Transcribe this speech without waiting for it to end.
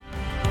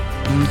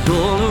And all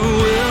are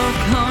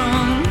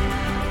welcome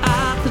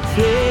at the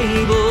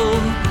table.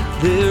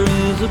 There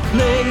is a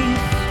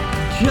place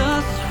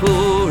just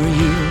for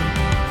you.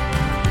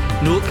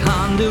 No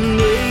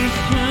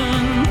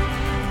condemnation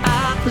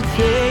at the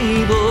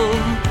table.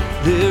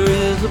 There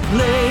is a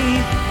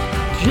place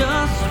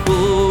just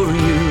for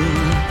you.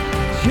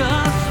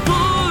 Just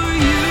for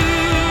you.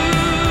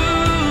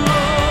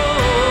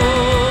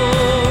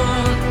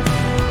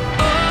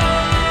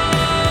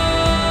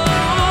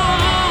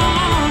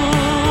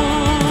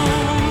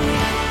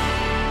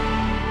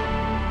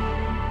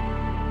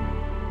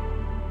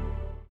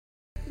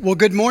 Well,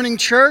 good morning,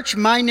 church.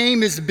 My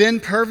name is Ben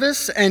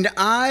Purvis, and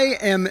I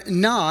am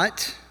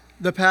not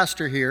the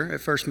pastor here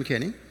at First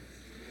McKinney.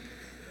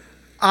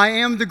 I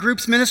am the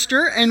group's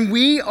minister, and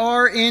we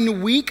are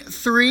in week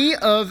 3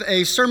 of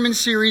a sermon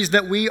series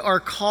that we are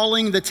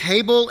calling The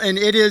Table, and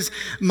it is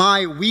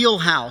my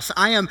wheelhouse.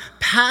 I am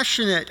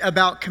passionate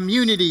about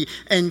community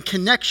and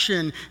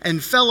connection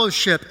and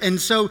fellowship, and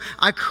so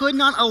I could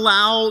not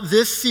allow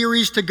this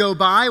series to go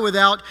by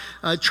without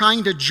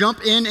trying to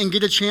jump in and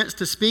get a chance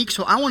to speak.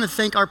 So I want to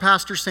thank our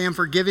pastor, Sam,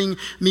 for giving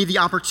me the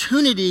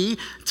opportunity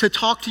to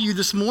talk to you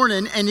this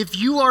morning. And if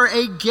you are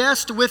a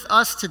guest with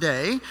us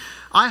today,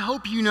 I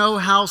hope you know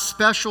how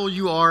special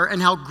you are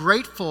and how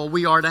grateful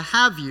we are to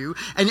have you.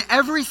 And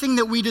everything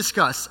that we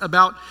discuss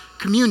about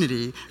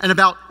community and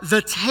about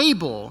the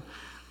table,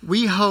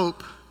 we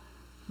hope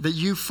that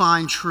you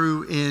find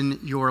true in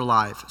your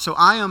life. So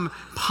I am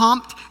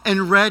pumped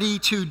and ready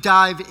to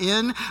dive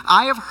in.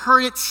 I have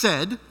heard it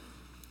said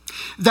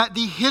that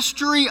the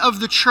history of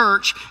the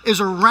church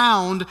is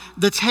around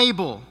the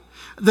table.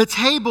 The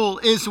table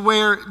is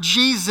where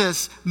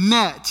Jesus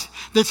met.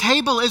 The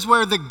table is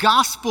where the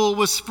gospel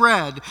was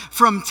spread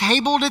from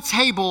table to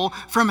table,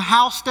 from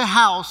house to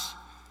house,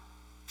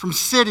 from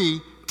city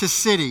to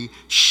city.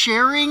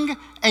 Sharing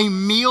a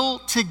meal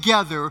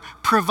together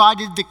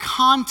provided the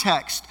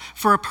context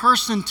for a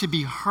person to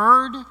be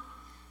heard,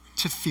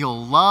 to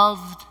feel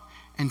loved,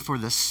 and for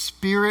the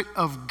Spirit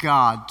of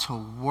God to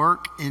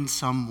work in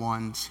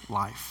someone's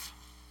life.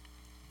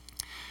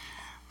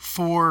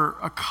 For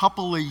a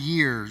couple of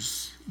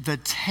years, the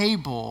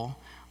table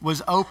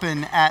was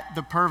open at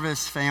the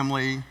Purvis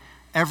family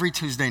every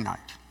Tuesday night.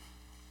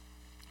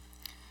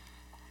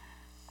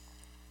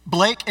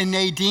 Blake and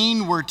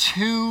Nadine were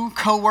 2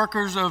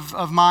 co-workers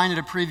of mine at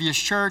a previous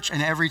church,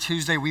 and every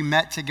Tuesday we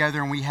met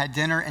together and we had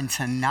dinner. And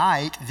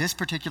tonight, this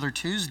particular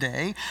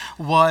Tuesday,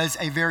 was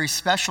a very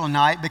special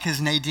night because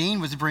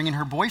Nadine was bringing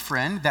her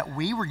boyfriend that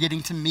we were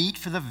getting to meet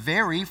for the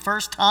very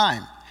first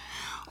time.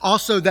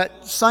 Also,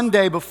 that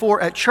Sunday before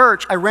at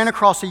church, I ran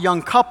across a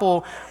young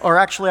couple, or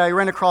actually I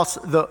ran across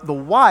the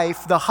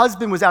wife. The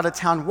husband was out of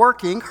town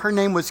working. Her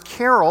name was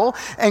Carol,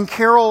 and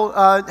Carol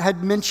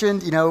had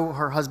mentioned,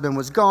 her husband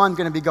was gone,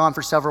 going to be gone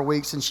for several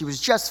weeks, and she was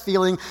just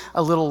feeling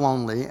a little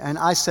lonely. And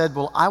I said,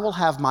 well, I will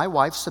have my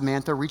wife,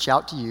 Samantha, reach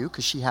out to you,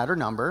 because she had her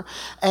number,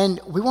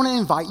 and we want to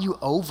invite you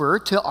over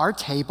to our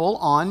table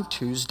on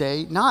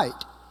Tuesday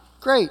night.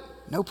 Great,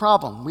 no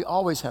problem. We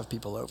always have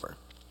people over.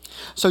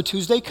 So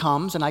Tuesday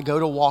comes and I go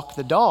to walk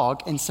the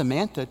dog and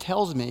Samantha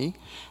tells me,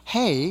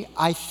 hey,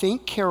 I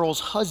think Carol's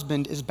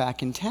husband is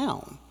back in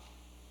town.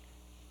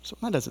 So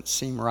that doesn't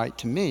seem right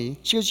to me.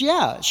 She goes,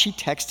 yeah, she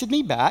texted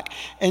me back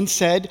and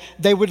said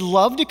they would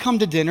love to come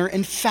to dinner.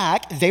 In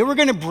fact, they were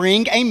going to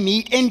bring a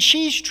meat and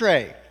cheese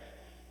tray.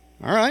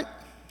 All right,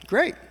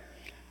 great.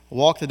 I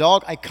walk the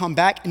dog, I come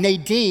back.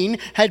 Nadine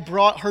had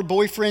brought her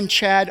boyfriend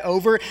Chad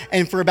over,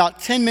 and for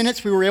about 10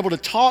 minutes we were able to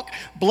talk.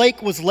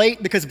 Blake was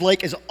late because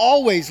Blake is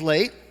always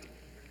late.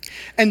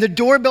 And the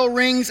doorbell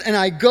rings and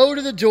I go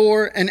to the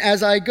door, and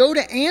as I go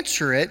to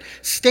answer it,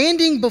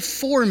 standing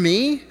before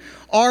me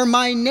are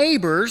my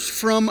neighbors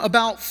from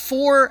about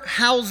 4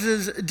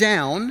 houses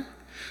down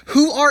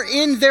who are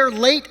in their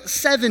late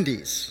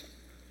 70s.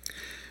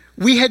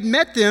 We had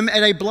met them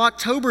at a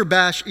Blocktober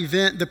Bash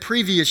event the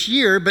previous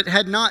year, but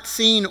had not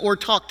seen or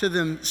talked to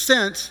them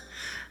since.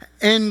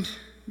 And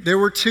there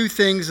were 2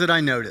 things that I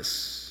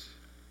noticed.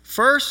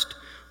 First,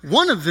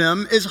 one of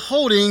them is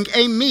holding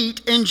a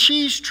meat and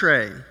cheese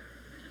tray.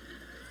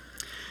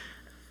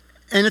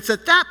 And it's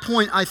at that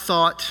point I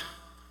thought,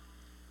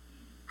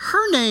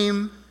 her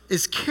name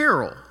is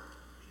Carol.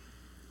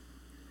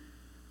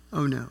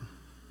 Oh no.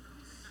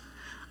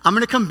 I'm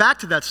going to come back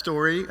to that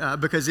story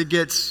because it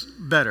gets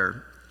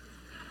better.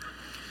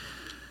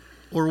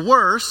 Or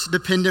worse,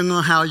 depending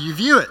on how you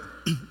view it.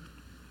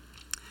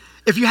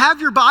 If you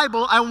have your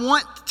Bible, I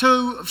want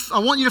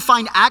you to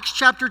find Acts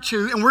chapter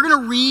 2, and we're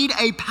going to read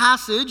a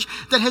passage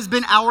that has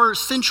been our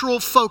central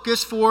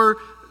focus for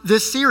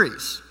this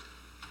series.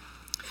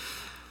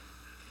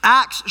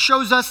 Acts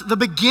shows us the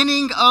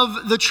beginning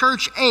of the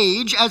church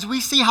age as we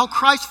see how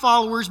Christ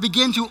followers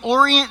begin to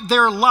orient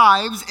their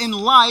lives in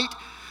light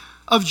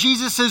of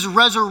Jesus'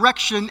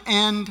 resurrection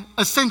and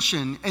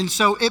ascension. And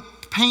so it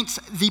paints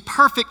the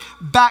perfect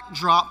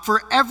backdrop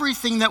for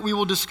everything that we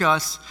will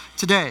discuss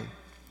today.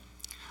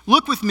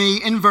 Look with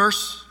me in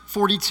verse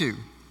 42.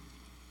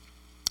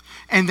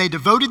 And they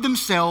devoted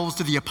themselves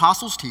to the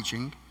apostles'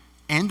 teaching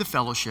and the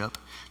fellowship,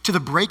 to the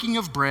breaking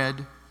of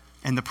bread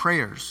and the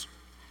prayers.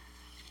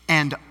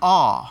 And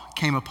awe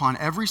came upon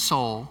every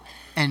soul,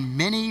 and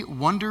many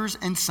wonders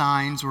and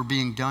signs were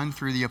being done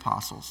through the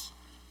apostles.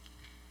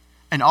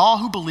 And all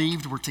who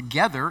believed were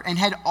together and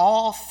had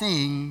all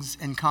things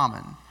in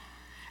common.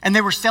 And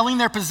they were selling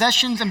their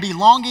possessions and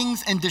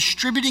belongings and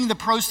distributing the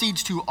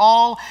proceeds to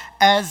all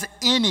as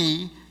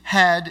any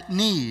had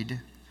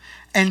need.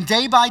 And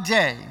day by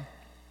day,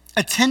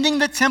 attending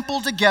the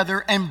temple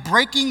together and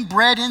breaking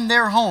bread in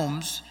their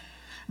homes,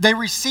 they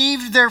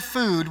received their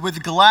food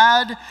with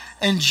glad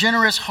and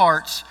generous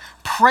hearts,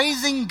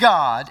 praising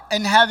God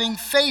and having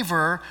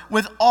favor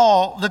with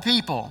all the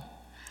people.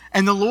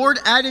 And the Lord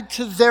added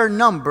to their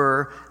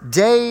number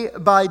day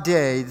by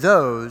day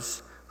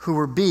those who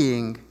were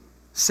being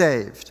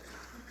saved.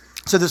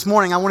 So this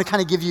morning, I want to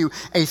kind of give you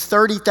a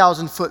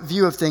 30,000-foot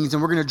view of things,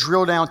 and we're going to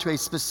drill down to a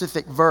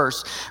specific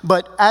verse.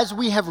 But as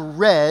we have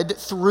read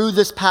through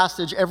this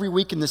passage every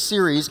week in the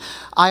series,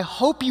 I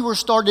hope you are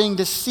starting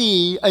to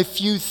see a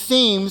few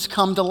themes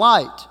come to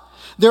light.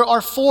 There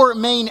are four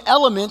main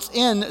elements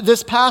in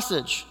this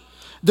passage.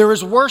 There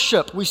is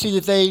worship. We see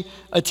that they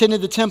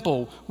attended the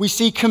temple. We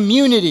see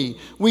community.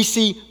 We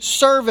see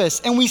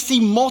service. And we see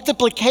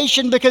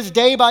multiplication, because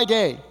day by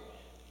day,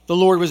 the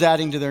Lord was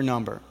adding to their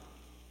number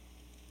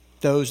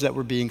those that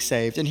were being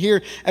saved. And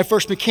here at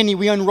First McKinney,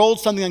 we unrolled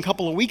something a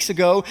couple of weeks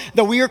ago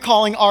that we are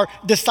calling our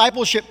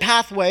discipleship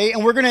pathway,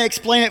 and we're going to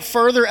explain it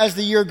further as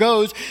the year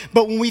goes.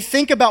 But when we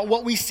think about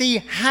what we see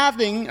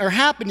happening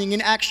in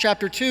Acts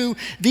chapter 2,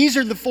 these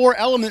are the four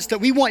elements that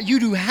we want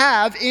you to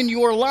have in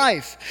your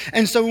life.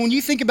 And so when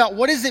you think about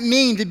what does it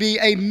mean to be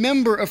a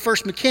member of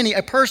First McKinney,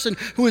 a person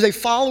who is a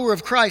follower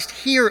of Christ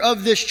here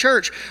of this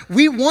church,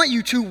 we want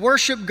you to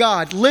worship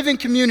God, live in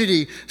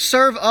community,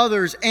 serve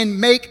others, and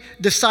make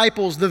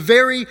disciples. The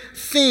very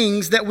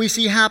things that we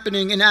see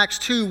happening in Acts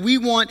 2, we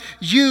want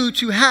you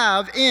to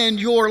have in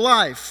your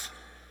life.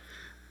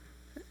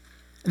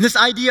 And this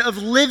idea of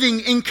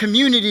living in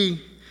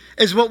community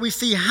is what we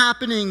see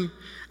happening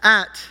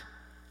at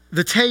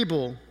the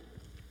table.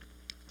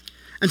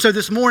 And so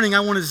this morning,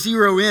 I want to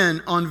zero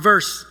in on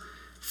verse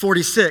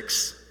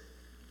 46.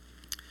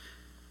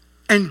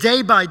 And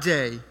day by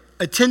day,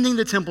 attending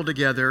the temple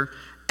together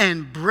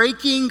and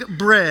breaking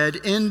bread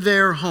in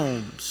their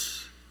homes.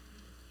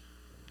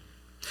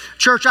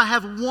 Church, I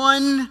have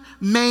one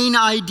main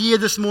idea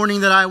this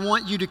morning that I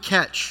want you to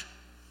catch,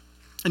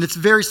 and it's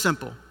very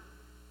simple.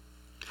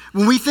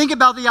 When we think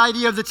about the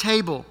idea of the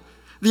table,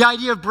 the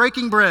idea of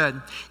breaking bread,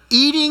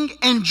 eating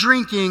and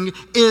drinking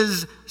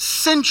is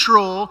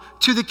central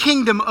to the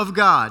kingdom of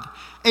God.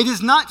 It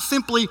is not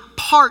simply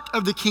part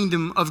of the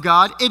kingdom of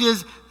God, it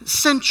is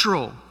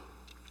central.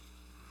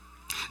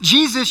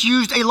 Jesus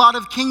used a lot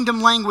of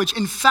kingdom language.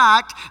 In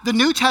fact, the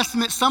New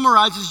Testament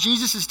summarizes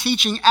Jesus'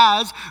 teaching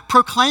as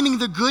proclaiming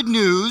the good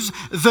news,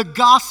 the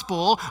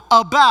gospel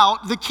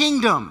about the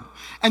kingdom.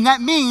 And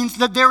that means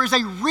that there is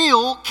a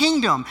real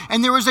kingdom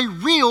and there is a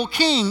real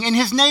king, and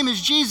his name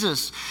is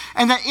Jesus.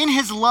 And that in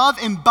his love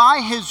and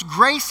by his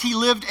grace, he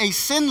lived a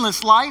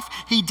sinless life.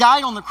 He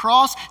died on the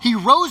cross. He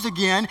rose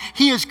again.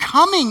 He is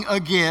coming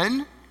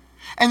again.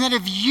 And that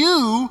if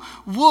you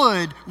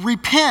would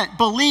repent,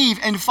 believe,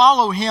 and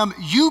follow him,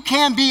 you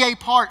can be a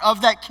part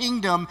of that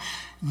kingdom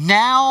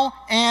now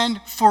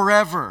and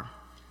forever.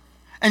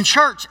 And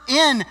church,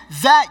 in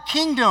that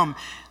kingdom,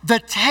 the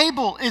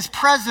table is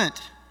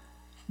present.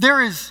 There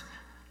is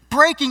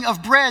breaking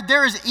of bread,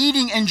 there is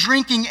eating and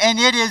drinking, and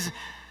it is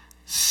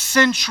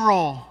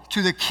central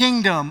to the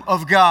kingdom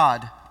of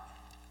God.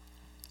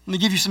 Let me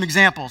give you some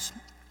examples.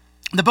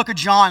 The book of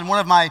John, one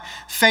of my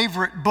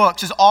favorite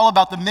books, is all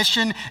about the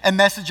mission and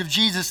message of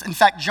Jesus. In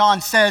fact,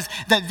 John says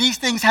that these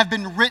things have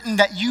been written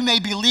that you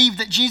may believe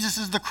that Jesus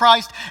is the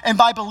Christ, and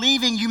by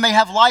believing you may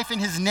have life in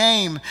his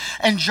name.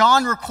 And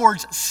John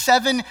records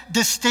 7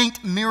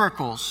 distinct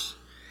miracles.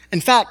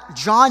 In fact,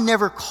 John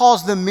never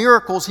calls them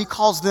miracles, he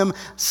calls them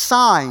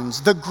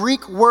signs. The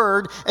Greek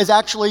word is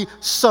actually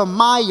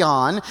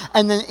semeion,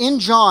 and then in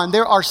John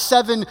there are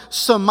 7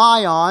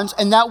 semeions,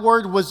 and that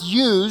word was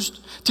used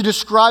to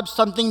describe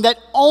something that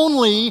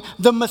only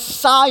the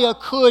Messiah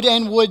could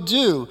and would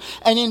do.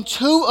 And in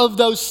 2 of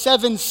those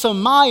 7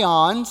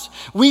 semeions,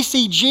 we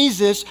see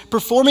Jesus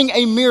performing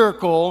a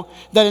miracle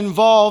that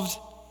involved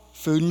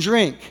food and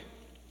drink.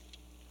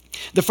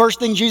 The first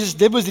thing Jesus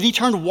did was that he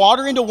turned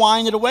water into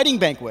wine at a wedding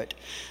banquet.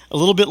 A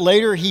little bit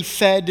later, he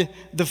fed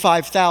the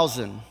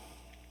 5,000.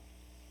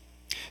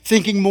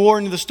 Thinking more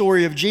into the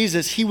story of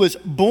Jesus, he was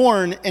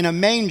born in a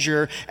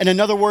manger, and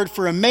another word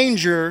for a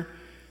manger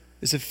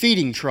is a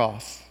feeding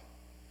trough.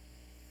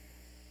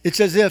 It's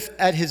as if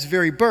at his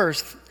very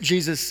birth,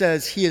 Jesus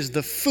says he is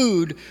the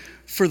food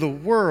for the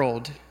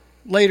world.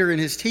 Later in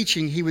his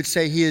teaching, he would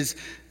say he is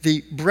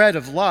the bread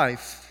of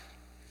life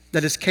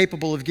that is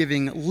capable of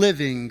giving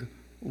living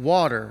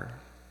water.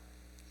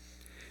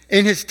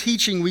 In his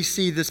teaching, we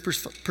see this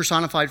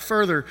personified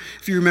further.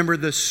 If you remember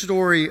the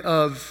story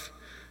of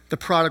the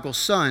prodigal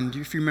son.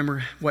 If you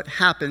remember what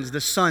happens, the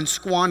son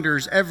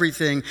squanders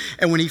everything.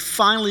 And when he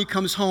finally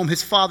comes home,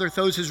 his father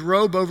throws his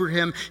robe over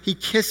him. He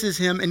kisses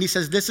him and he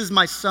says, "This is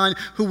my son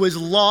who was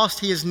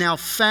lost. He is now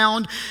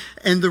found."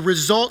 And the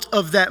result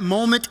of that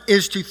moment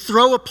is to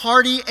throw a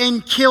party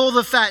and kill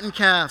the fattened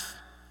calf.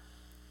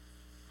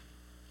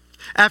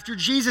 After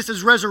Jesus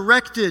is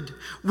resurrected,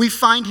 we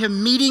find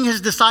him meeting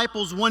his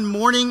disciples one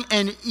morning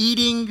and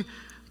eating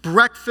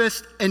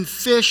breakfast and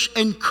fish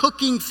and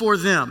cooking for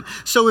them.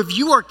 So if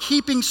you are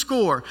keeping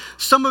score,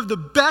 some of the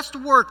best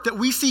work that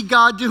we see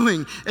God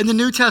doing in the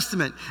New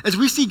Testament is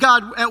we see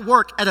God at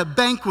work at a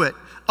banquet,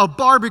 a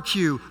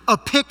barbecue, a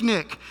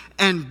picnic,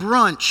 and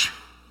brunch.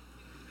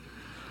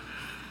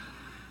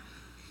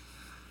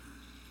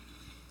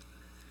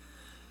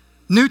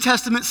 New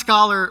Testament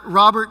scholar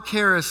Robert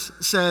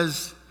Karras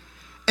says,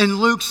 in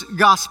Luke's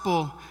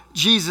gospel,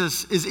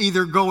 Jesus is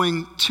either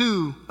going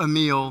to a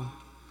meal,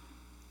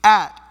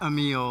 at a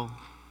meal,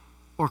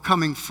 or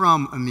coming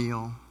from a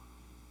meal.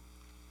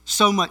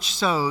 So much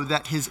so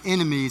that his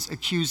enemies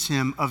accuse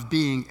him of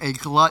being a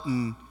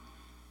glutton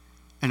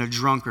and a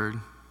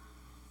drunkard.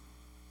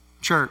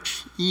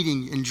 Church,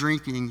 eating and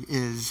drinking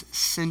is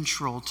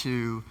central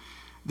to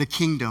the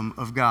kingdom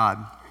of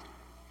God.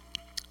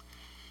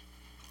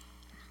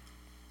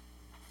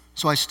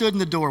 So I stood in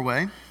the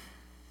doorway,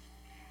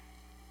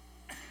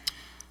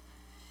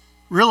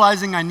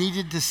 realizing I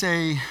needed to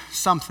say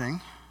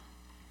something.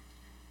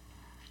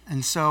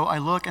 And so I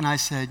look and I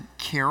said,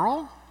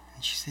 "Carol?"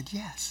 And she said,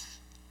 "Yes."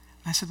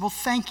 And I said, "Well,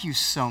 thank you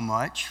so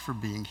much for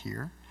being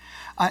here.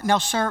 Now,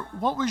 sir,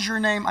 what was your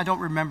name?" "I don't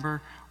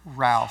remember."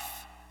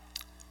 "Ralph."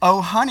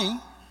 "Oh, honey,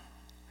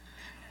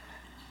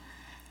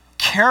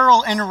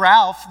 Carol and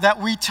Ralph that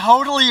we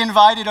totally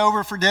invited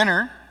over for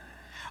dinner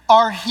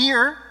are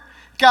here.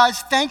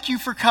 Guys, thank you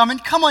for coming.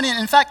 Come on in.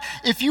 In fact,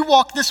 if you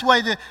walk this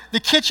way, the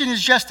kitchen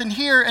is just in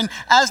here. And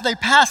as they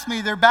pass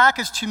me, their back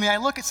is to me. I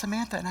look at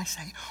Samantha and I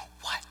say,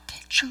 "What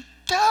did you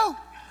do?"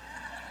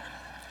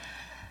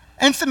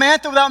 And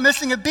Samantha, without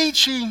missing a beat,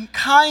 she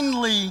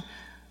kindly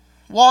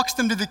walks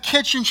them to the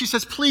kitchen. She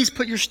says, "Please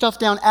put your stuff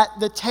down at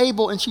the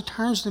table." And she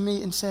turns to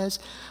me and says,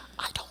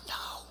 "I don't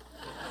know."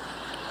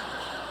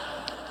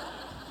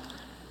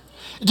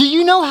 Do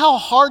you know how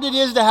hard it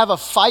is to have a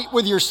fight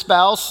with your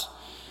spouse?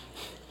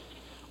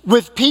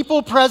 With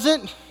people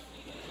present,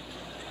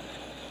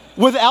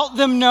 without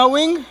them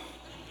knowing,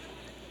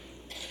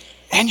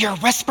 and you're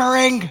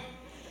whispering.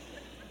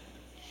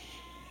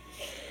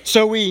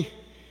 So we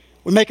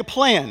make a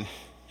plan.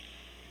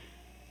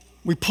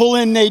 We pull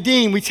in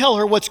Nadine, we tell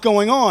her what's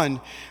going on.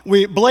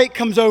 Blake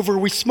comes over,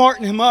 we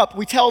smarten him up,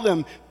 we tell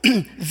them,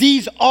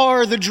 "These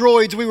are the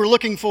droids we were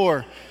looking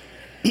for.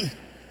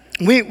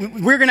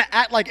 We're gonna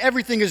act like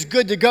everything is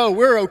good to go.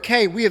 We're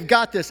okay, we have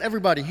got this.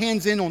 Everybody,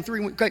 hands in on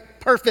 3, okay,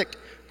 perfect.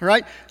 All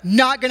right,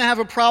 not going to have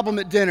a problem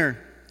at dinner.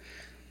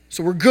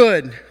 So we're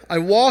good." I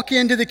walk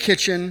into the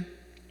kitchen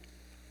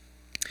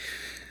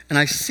and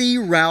I see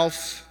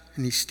Ralph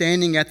and he's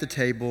standing at the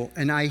table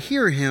and I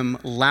hear him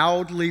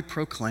loudly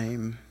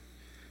proclaim,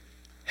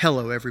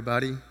 "Hello,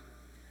 everybody.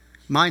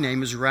 My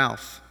name is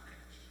Ralph.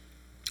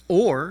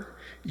 Or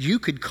you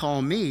could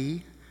call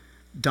me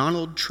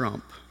Donald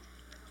Trump."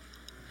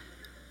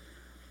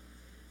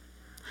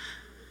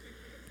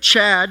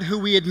 Chad, who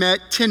we had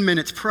met 10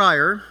 minutes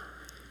prior,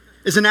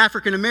 is an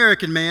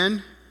African-American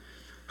man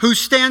who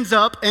stands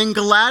up and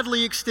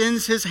gladly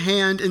extends his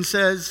hand and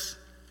says,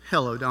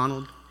 "Hello,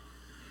 Donald.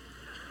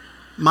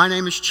 My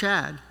name is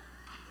Chad.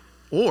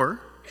 Or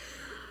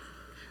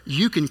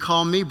you can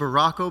call me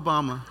Barack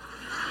Obama."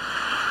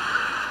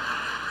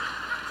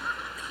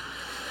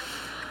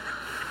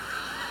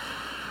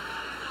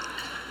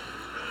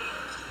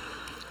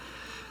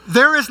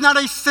 There is not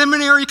a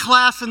seminary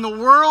class in the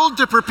world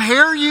to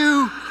prepare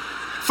you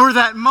for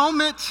that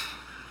moment.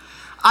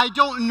 I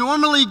don't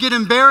normally get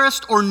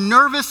embarrassed or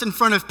nervous in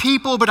front of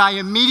people, but I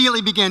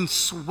immediately began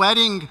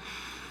sweating.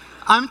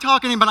 I'm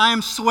talking about I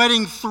am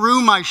sweating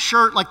through my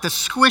shirt, like the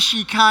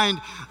squishy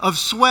kind of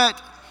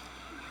sweat.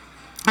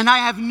 And I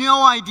have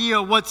no idea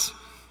what's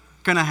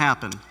going to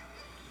happen.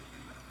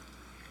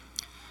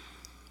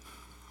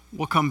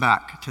 We'll come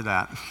back to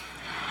that.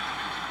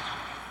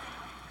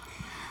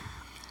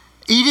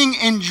 Eating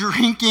and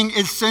drinking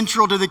is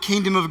central to the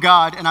kingdom of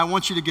God, and I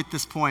want you to get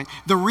this point.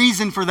 The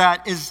reason for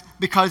that is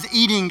because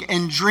eating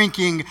and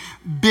drinking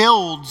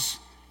builds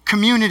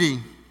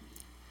community.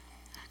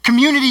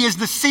 Community is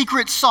the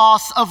secret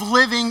sauce of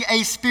living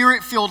a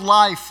spirit-filled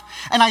life.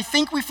 And I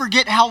think we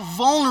forget how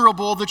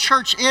vulnerable the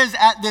church is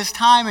at this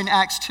time in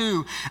Acts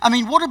 2. I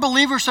mean, what are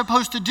believers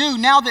supposed to do?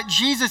 Now that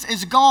Jesus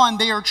is gone,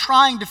 they are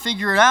trying to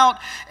figure it out.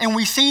 And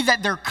we see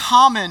that their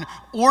common,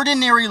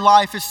 ordinary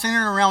life is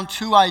centered around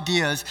 2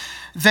 ideas.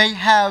 They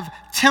have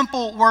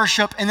temple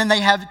worship and then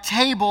they have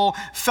table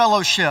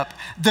fellowship.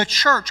 The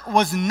church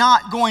was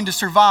not going to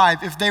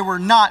survive if they were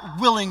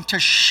not willing to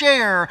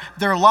share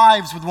their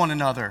lives with one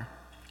another.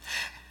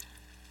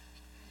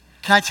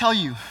 Can I tell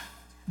you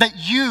that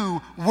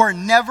you were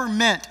never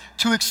meant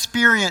to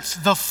experience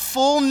the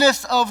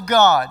fullness of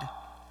God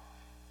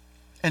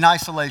and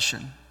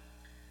isolation.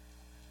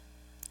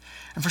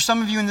 And for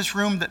some of you in this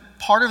room, that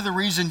part of the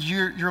reason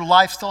your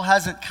life still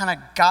hasn't kind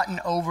of gotten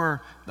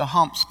over the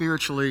hump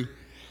spiritually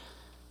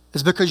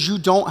is because you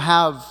don't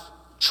have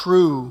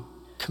true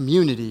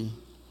community.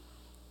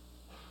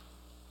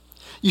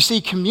 You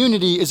see,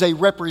 community is a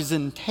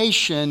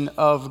representation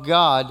of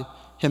God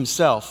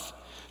himself.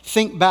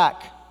 Think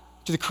back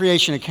to the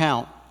creation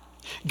account.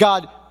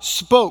 God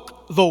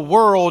spoke the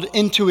world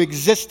into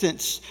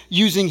existence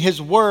using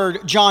his word.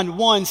 John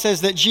 1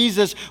 says that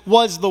Jesus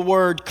was the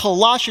word.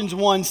 Colossians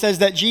 1 says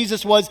that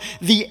Jesus was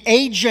the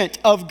agent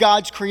of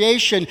God's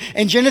creation.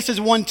 In Genesis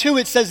 1:2,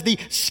 it says the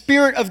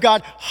Spirit of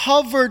God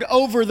hovered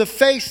over the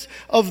face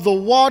of the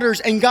waters,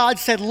 and God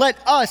said, "Let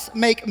us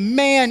make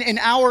man in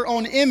our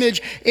own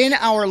image, in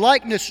our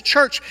likeness."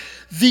 Church,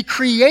 the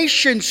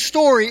creation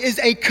story is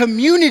a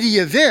community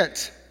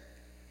event.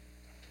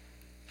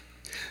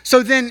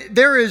 So then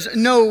there is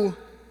no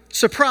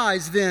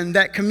surprise then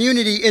that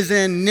community is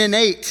an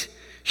innate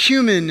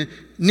human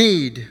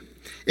need.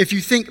 If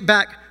you think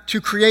back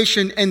to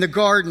creation and the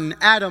garden,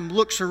 Adam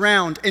looks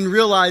around and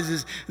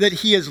realizes that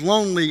he is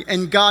lonely,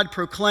 and God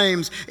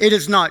proclaims it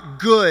is not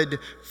good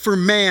for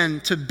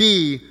man to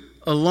be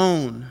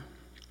alone.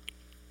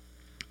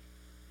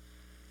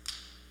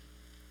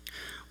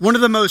 One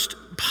of the most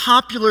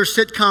popular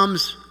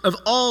sitcoms of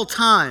all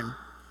time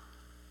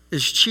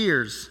is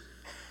Cheers.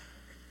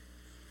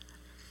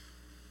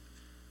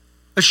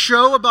 A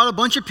show about a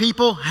bunch of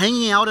people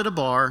hanging out at a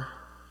bar,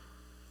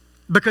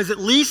 because at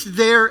least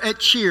there at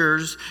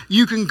Cheers,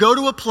 you can go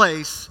to a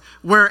place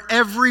where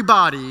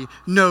everybody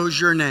knows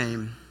your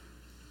name.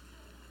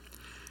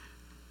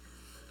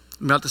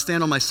 I'm about to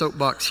stand on my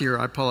soapbox here.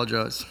 I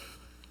apologize.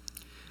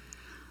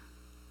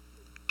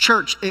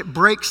 Church, it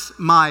breaks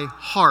my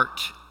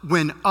heart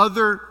when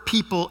other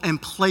people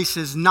and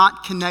places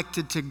not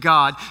connected to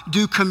God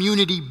do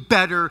community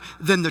better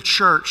than the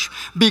church,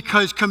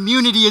 because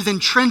community is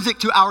intrinsic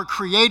to our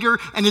Creator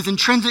and is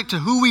intrinsic to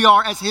who we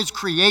are as his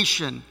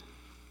creation.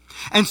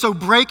 And so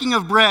breaking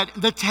of bread,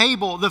 the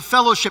table, the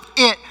fellowship,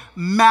 it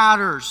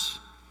matters.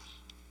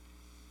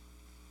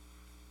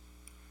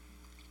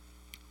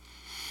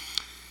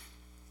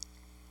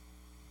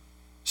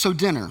 So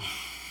dinner.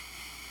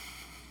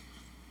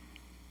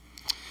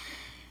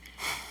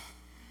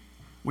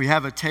 We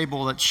have a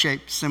table that's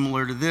shaped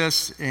similar to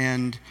this,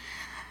 and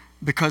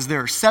because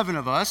there are 7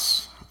 of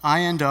us,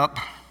 I end up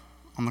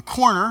on the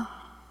corner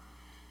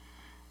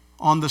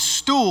on the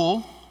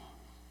stool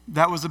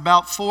that was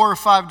about $4 or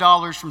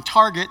 $5 from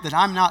Target that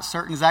I'm not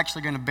certain is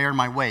actually going to bear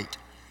my weight.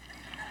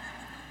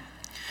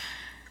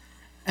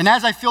 And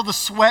as I feel the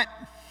sweat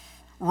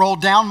roll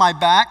down my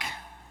back,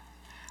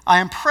 I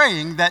am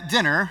praying that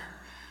dinner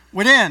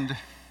would end.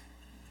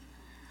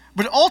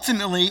 But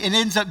ultimately, it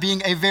ends up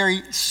being a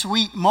very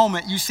sweet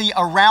moment. You see,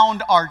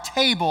 around our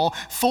table,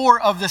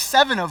 4 of the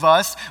 7 of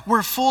us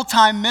were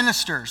full-time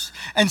ministers.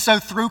 And so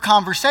through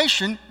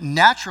conversation,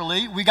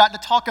 naturally, we got to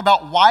talk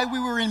about why we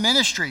were in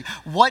ministry,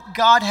 what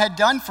God had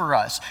done for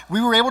us.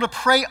 We were able to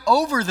pray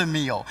over the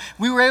meal.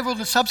 We were able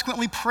to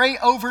subsequently pray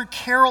over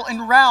Carol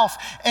and Ralph.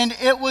 And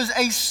it was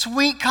a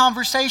sweet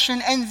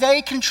conversation, and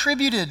they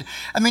contributed.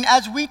 I mean,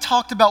 as we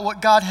talked about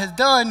what God had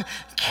done,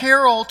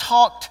 Carol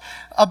talked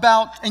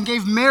about and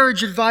gave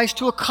marriage advice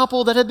to a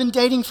couple that had been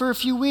dating for a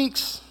few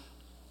weeks.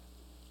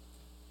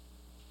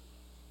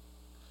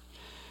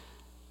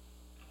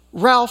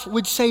 Ralph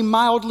would say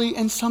mildly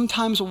and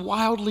sometimes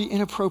wildly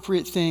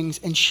inappropriate things,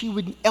 and she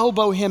would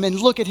elbow him and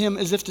look at him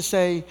as if to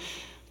say,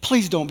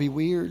 "Please don't be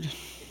weird."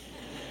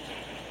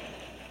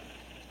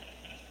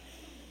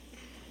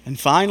 And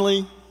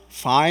finally,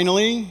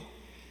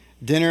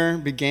 dinner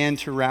began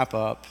to wrap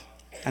up.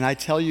 And I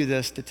tell you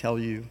this to tell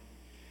you,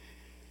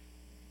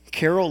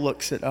 Carol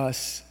looks at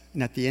us,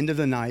 and at the end of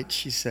the night,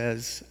 she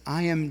says,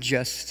 "I am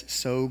just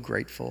so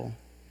grateful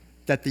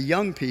that the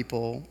young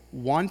people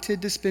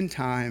wanted to spend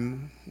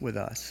time with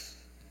us."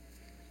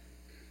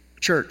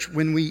 Church,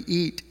 when we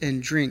eat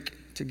and drink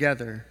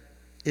together,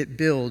 it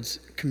builds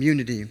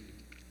community.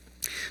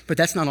 But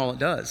that's not all it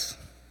does.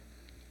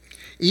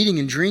 Eating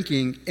and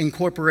drinking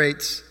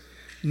incorporates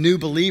new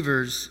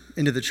believers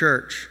into the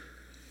church.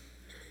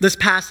 This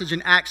passage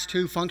in Acts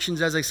 2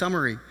 functions as a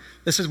summary.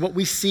 This is what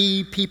we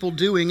see people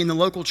doing in the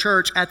local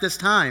church at this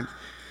time.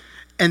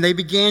 And they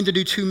began to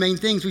do 2 main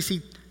things. We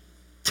see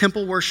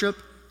temple worship,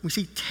 we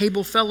see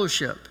table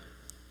fellowship.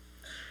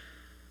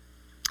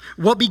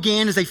 What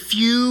began as a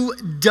few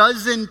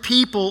dozen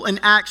people in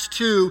Acts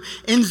 2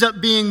 ends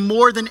up being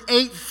more than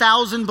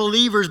 8,000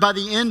 believers by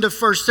the end of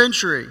first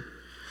century.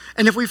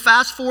 And if we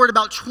fast forward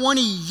about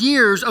 20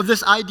 years of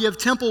this idea of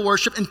temple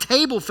worship and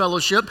table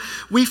fellowship,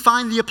 we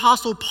find the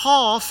Apostle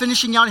Paul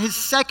finishing out his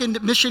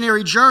second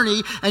missionary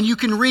journey. And you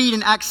can read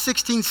in Acts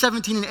 16,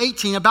 17, and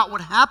 18 about what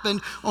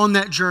happened on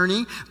that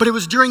journey. But it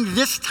was during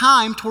this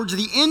time, towards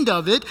the end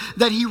of it,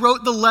 that he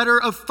wrote the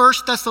letter of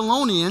 1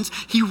 Thessalonians.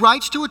 He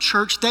writes to a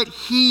church that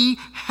he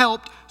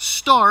helped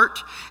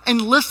start.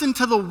 And listen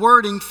to the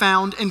wording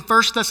found in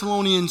 1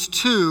 Thessalonians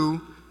 2,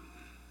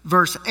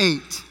 verse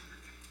 8.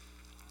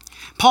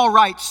 Paul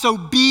writes, so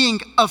being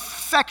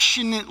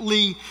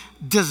affectionately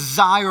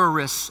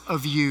desirous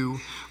of you,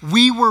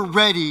 we were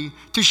ready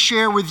to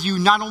share with you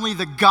not only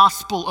the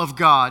gospel of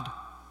God,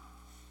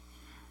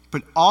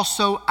 but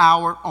also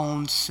our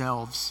own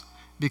selves,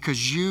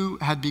 because you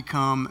had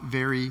become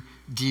very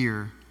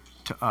dear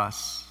to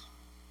us.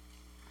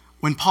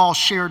 When Paul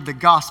shared the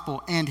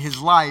gospel and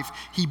his life,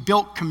 he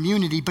built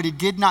community, but it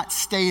did not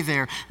stay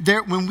there.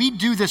 When we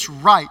do this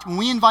right, when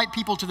we invite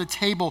people to the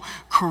table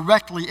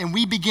correctly and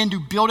we begin to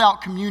build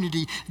out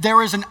community,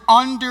 there is an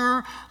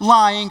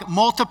underlying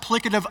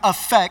multiplicative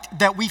effect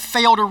that we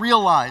fail to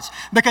realize.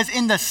 Because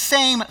in the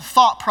same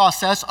thought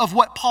process of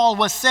what Paul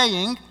was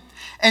saying,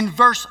 in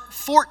verse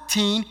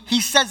 14, he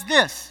says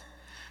this,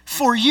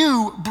 "For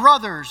you,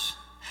 brothers,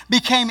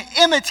 became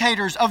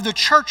imitators of the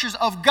churches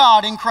of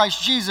God in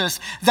Christ Jesus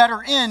that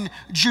are in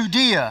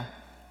Judea."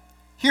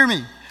 Hear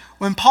me.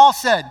 When Paul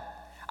said,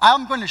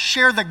 I'm going to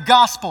share the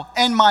gospel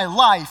and my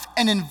life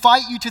and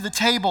invite you to the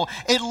table,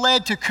 it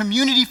led to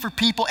community for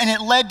people and it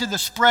led to the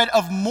spread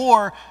of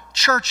more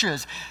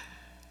churches.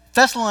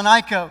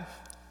 Thessalonica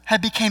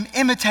had become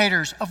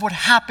imitators of what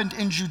happened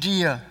in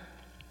Judea.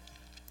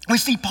 We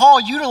see Paul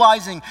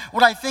utilizing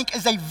what I think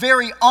is a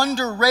very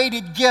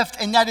underrated gift,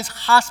 and that is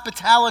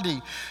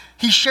hospitality.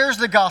 He shares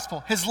the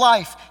gospel, his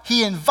life.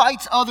 He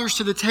invites others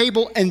to the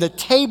table, and the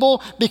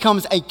table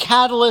becomes a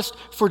catalyst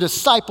for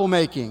disciple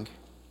making.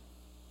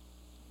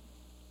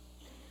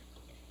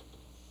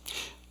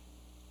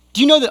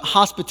 Do you know that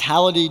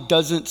hospitality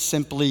doesn't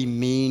simply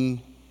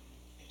mean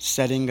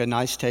setting a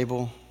nice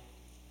table?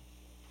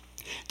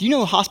 Do you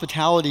know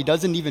hospitality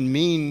doesn't even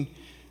mean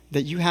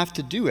that you have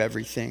to do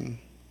everything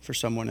for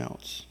someone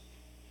else?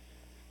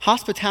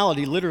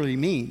 Hospitality literally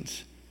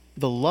means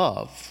the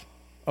love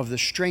of the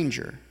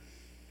stranger.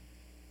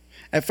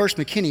 At First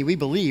McKinney, we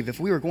believe if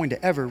we are going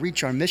to ever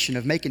reach our mission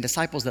of making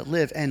disciples that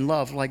live and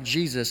love like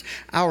Jesus,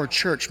 our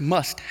church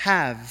must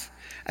have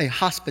a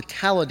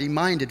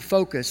hospitality-minded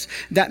focus.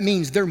 That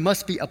means there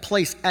must be a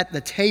place at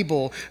the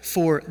table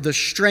for the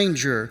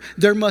stranger.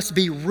 There must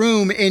be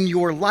room in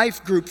your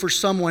life group for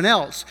someone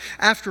else.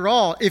 After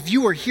all, if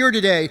you are here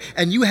today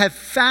and you have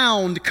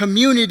found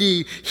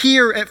community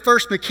here at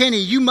First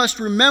McKinney, you must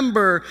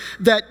remember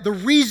that the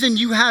reason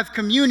you have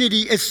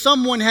community is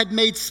someone had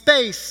made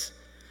space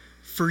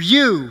for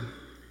you.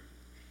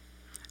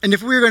 And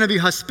if we're going to be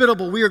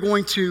hospitable, we are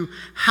going to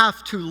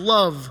have to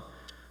love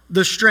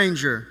the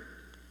stranger.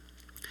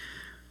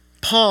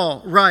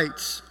 Paul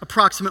writes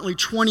approximately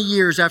 20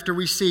 years after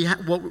we see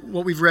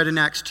what we've read in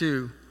Acts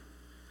 2.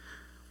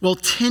 Well,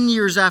 10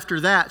 years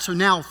after that, so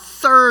now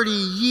 30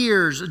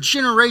 years, a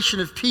generation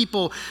of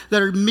people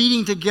that are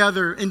meeting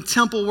together in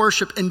temple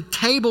worship and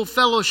table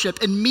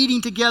fellowship and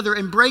meeting together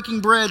and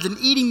breaking breads and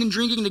eating and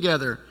drinking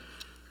together.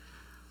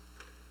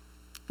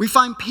 We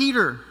find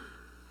Peter,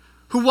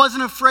 who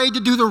wasn't afraid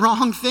to do the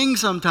wrong thing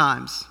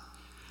sometimes,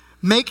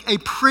 make a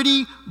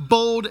pretty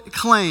bold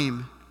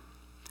claim.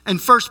 In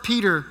 1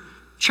 Peter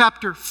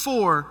chapter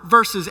 4,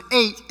 verses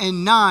 8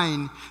 and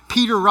 9,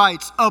 Peter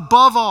writes,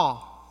 "Above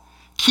all,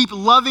 keep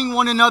loving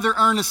one another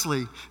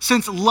earnestly,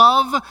 since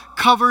love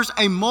covers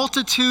a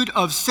multitude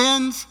of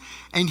sins."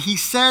 And he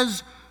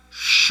says,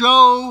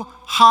 "Show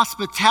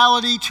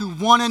hospitality to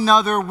one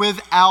another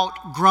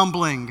without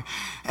grumbling."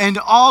 And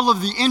all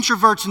of the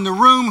introverts in the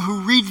room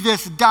who read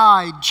this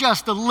die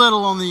just a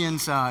little on the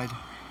inside.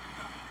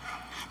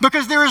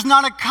 Because there is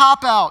not a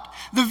cop-out.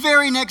 The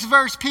very next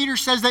verse, Peter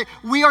says that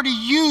we are to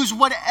use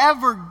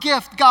whatever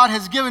gift God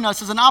has given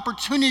us as an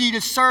opportunity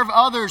to serve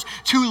others,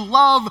 to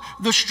love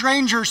the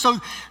stranger. So,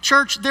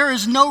 church, there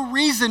is no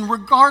reason,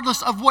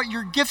 regardless of what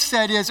your gift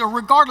set is or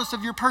regardless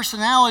of your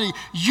personality,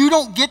 you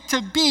don't get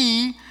to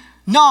be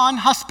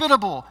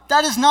non-hospitable.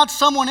 That is not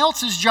someone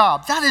else's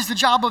job. That is the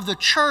job of the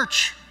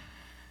church.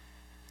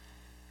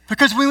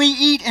 Because when we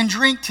eat and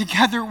drink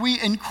together, we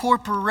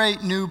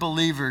incorporate new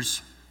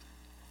believers.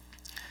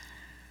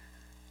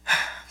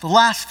 The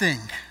last thing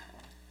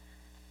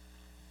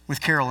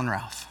with Carol and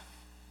Ralph.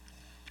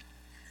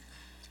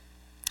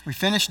 We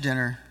finish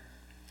dinner.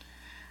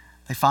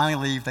 They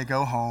finally leave. They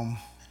go home.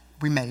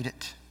 We made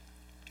it.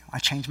 I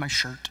changed my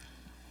shirt.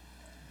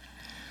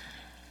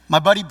 My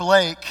buddy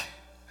Blake,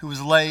 who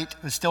was late,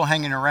 was still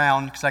hanging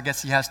around because I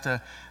guess he has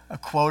a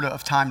quota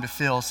of time to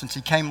fill. Since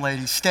he came late,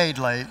 he stayed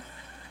late.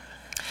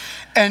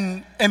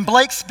 And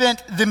Blake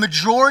spent the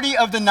majority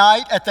of the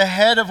night at the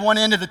head of one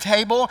end of the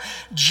table,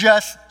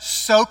 just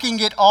soaking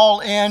it all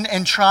in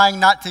and trying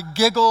not to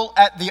giggle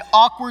at the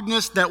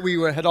awkwardness that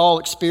we had all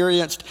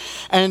experienced.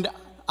 And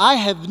I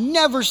have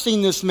never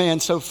seen this man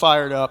so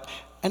fired up.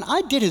 And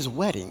I did his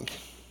wedding.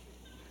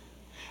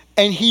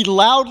 And he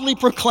loudly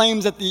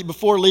proclaims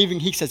before leaving,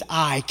 he says,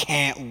 "I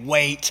can't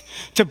wait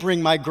to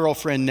bring my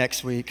girlfriend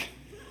next week."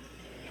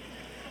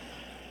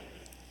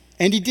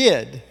 And he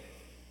did.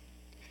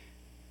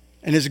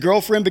 And his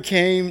girlfriend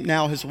became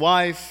now his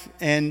wife,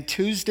 and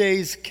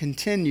Tuesdays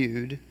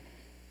continued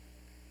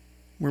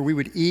where we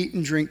would eat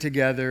and drink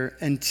together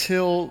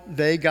until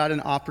they got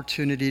an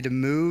opportunity to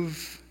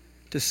move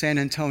to San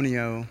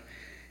Antonio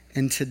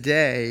And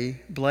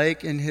today,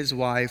 Blake and his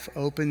wife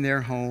open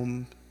their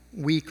home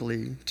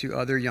weekly to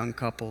other young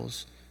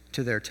couples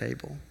to their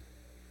table.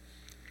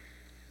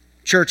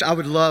 Church, I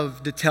would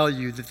love to tell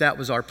you that that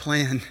was our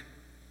plan,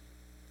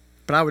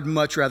 but I would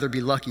much rather be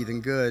lucky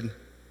than good.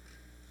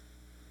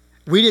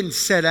 We didn't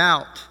set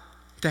out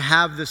to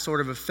have this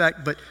sort of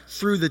effect, but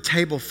through the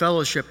table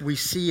fellowship, we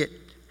see it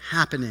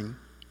happening.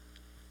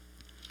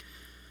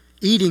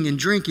 Eating and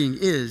drinking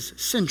is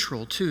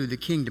central to the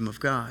kingdom of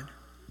God.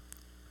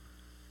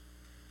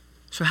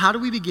 So how do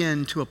we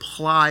begin to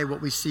apply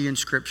what we see in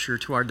Scripture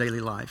to our daily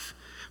life?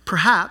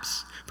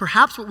 Perhaps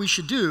what we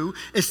should do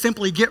is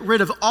simply get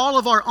rid of all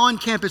of our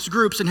on-campus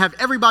groups and have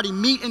everybody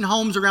meet in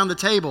homes around the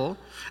table.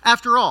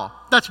 After all,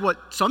 that's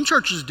what some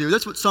churches do.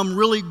 That's what some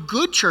really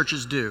good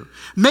churches do.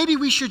 Maybe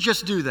we should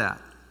just do that.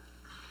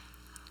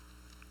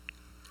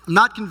 I'm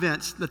not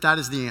convinced that that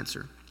is the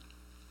answer.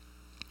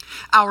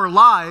 Our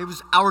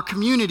lives, our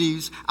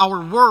communities, our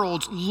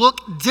worlds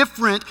look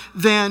different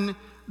than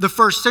the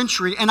first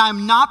century, and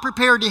I'm not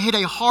prepared to hit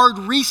a hard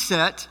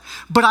reset,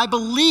 but I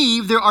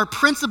believe there are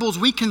principles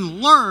we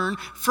can learn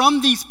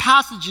from these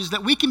passages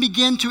that we can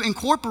begin to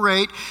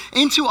incorporate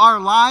into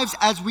our lives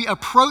as we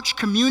approach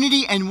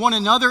community and one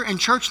another. And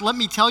church, let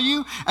me tell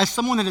you, as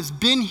someone that has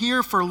been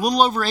here for a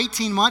little over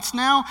 18 months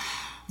now,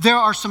 there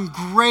are some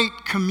great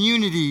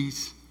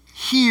communities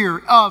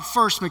here of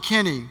First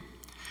McKinney.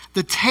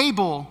 The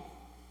table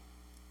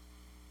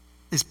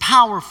is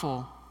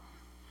powerful.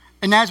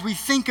 And as we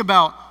think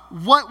about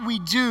what we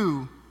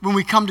do when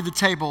we come to the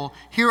table,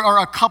 here are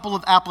a couple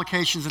of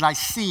applications that I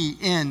see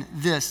in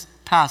this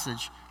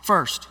passage.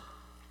 First,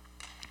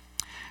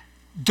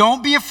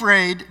 don't be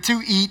afraid to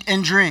eat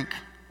and drink.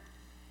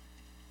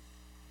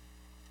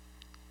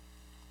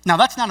 Now,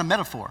 that's not a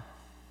metaphor.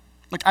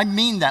 Like, I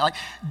mean that. Like,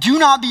 do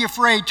not be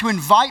afraid to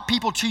invite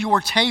people to your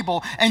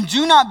table, and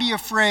do not be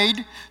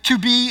afraid to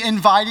be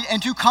invited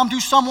and to come to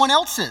someone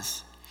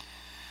else's.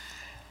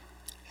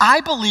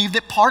 I believe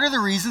that part of the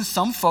reason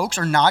some folks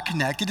are not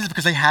connected is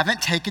because they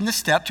haven't taken the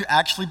step to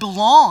actually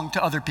belong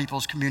to other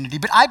people's community.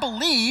 But I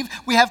believe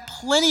we have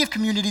plenty of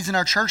communities in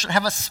our church that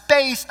have a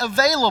space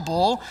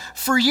available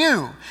for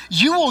you.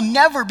 You will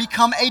never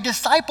become a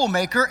disciple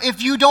maker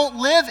if you don't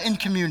live in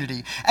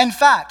community. In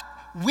fact,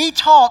 we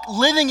talk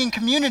living in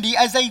community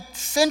as a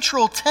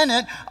central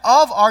tenet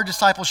of our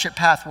discipleship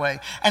pathway.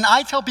 And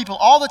I tell people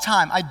all the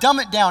time, I dumb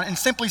it down and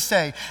simply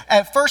say,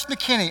 at First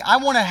McKinney, I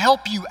want to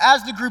help you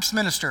as the group's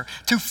minister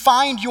to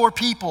find your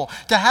people,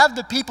 to have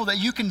the people that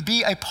you can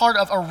be a part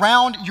of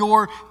around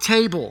your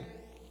table.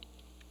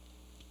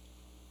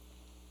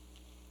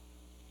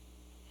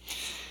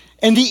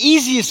 And the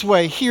easiest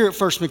way here at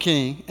First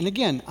McKinney, and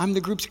again, I'm the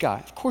group's guy,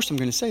 of course I'm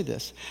going to say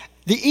this,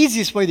 the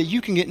easiest way that you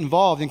can get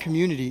involved in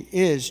community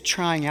is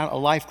trying out a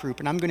life group.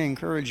 And I'm going to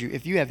encourage you,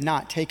 if you have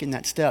not taken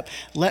that step,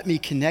 let me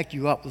connect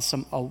you up with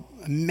some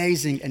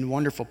amazing and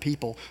wonderful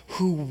people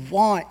who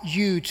want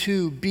you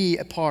to be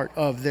a part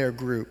of their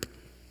group.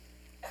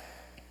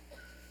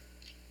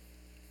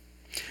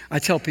 I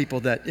tell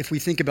people that if we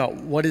think about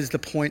what is the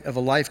point of a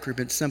life group,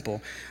 it's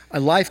simple. A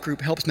life group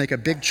helps make a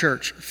big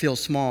church feel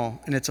small,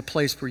 and it's a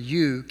place where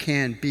you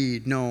can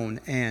be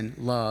known and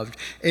loved.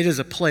 It is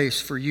a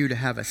place for you to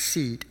have a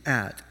seat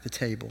at the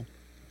table.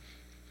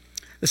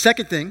 The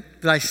second thing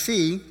that I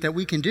see that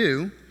we can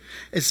do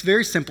is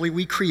very simply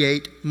we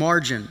create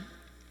margin.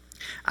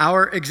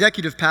 Our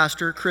executive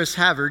pastor, Chris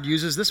Havard,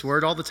 uses this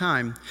word all the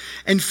time.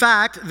 In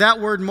fact, that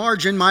word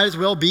margin might as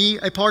well be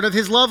a part of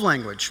his love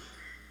language.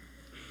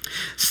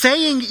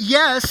 Saying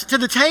yes to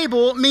the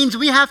table means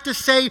we have to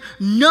say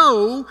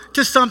no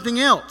to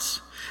something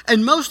else.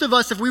 And most of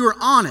us, if we were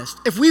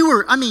honest,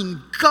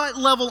 gut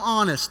level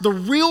honest, the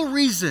real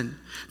reason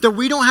that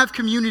we don't have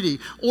community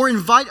or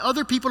invite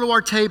other people to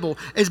our table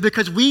is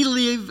because we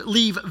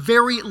leave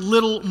very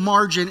little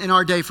margin in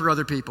our day for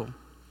other people.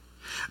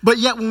 But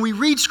yet when we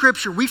read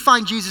Scripture, we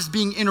find Jesus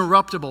being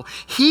interruptible.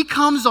 He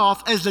comes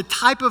off as the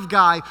type of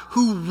guy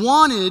who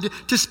wanted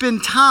to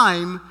spend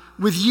time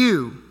with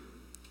you.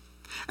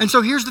 And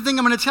so here's the thing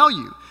I'm going to tell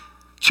you.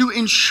 To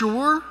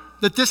ensure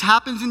that this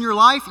happens in your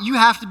life, you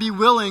have to be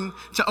willing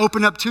to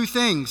open up two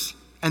things,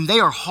 and they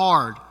are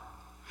hard.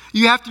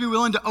 You have to be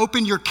willing to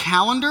open your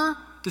calendar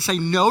to say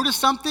no to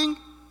something,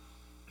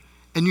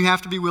 and you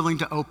have to be willing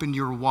to open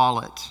your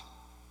wallet.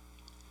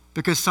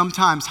 Because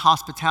sometimes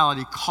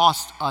hospitality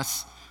costs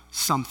us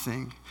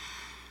something.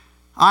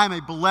 I am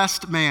a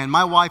blessed man.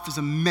 My wife is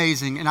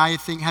amazing, and I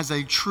think has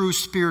a true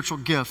spiritual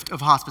gift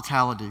of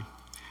hospitality.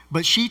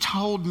 But she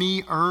told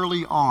me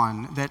early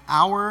on that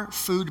our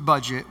food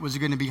budget was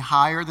going to be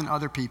higher than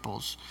other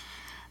people's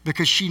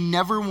because she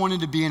never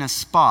wanted to be in a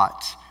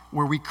spot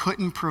where we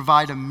couldn't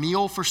provide a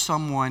meal for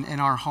someone in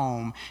our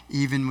home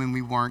even when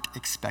we weren't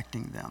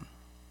expecting them.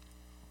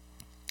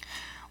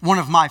 One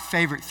of my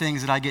favorite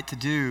things that I get to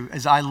do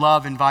is I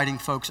love inviting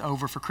folks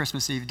over for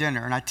Christmas Eve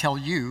dinner. And I tell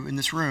you in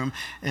this room,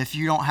 if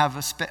you don't have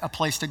a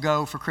place to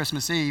go for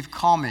Christmas Eve,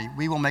 call me.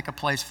 We will make a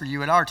place for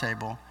you at our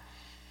table.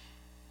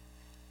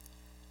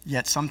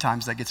 Yet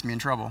sometimes that gets me in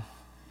trouble.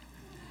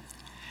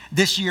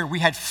 This year, we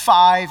had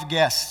 5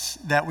 guests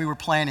that we were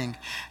planning.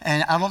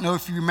 And I don't know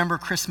if you remember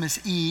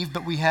Christmas Eve,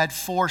 but we had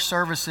 4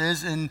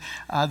 services, and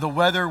the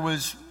weather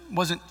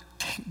wasn't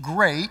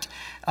great.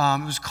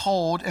 It was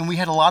cold, and we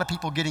had a lot of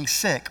people getting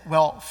sick.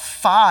 Well,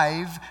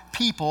 5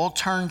 people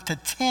turned to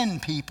 10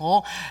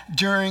 people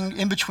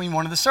in between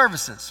one of the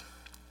services.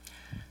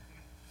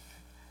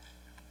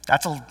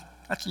 That's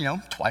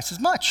twice as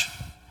much.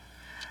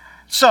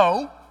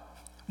 So,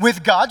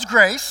 with God's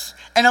grace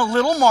and a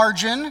little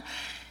margin,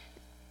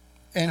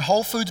 and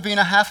Whole Foods being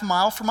a half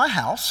mile from my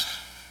house,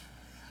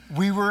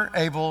 we were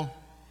able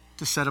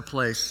to set a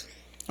place.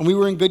 And we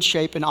were in good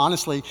shape, and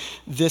honestly,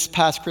 this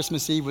past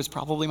Christmas Eve was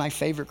probably my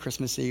favorite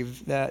Christmas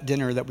Eve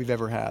dinner that we've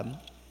ever had.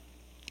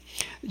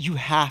 You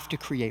have to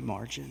create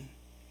margin.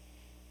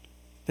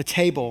 The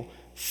table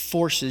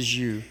forces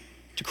you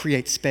to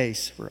create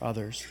space for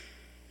others.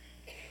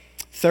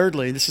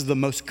 Thirdly, this is the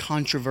most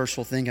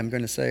controversial thing I'm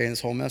going to say in this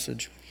whole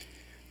message.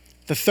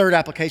 The third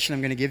application I'm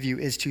going to give you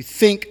is to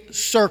think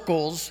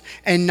circles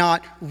and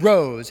not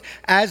rows.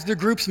 As the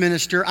groups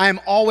minister, I am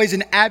always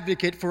an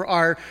advocate for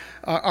our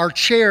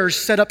chairs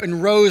set up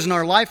in rows in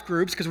our life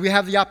groups because we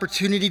have the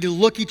opportunity to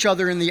look each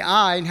other in the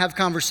eye and have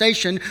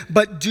conversation.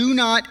 But do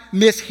not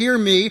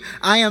mishear me.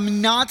 I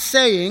am not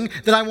saying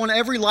that I want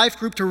every life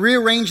group to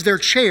rearrange their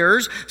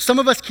chairs. Some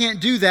of us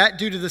can't do that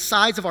due to the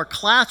size of our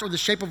class or the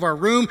shape of our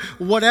room,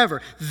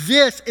 whatever.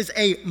 This is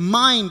a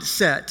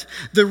mindset.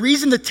 The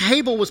reason the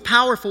table was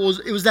powerful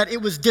was that it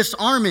was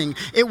disarming.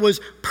 It was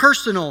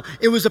personal.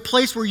 It was a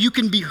place where you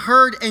can be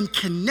heard and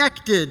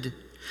connected.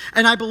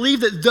 And I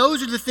believe that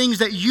those are the things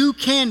that you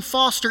can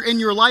foster in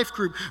your life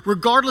group,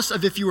 regardless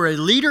of if you are a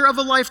leader of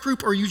a life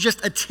group or you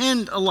just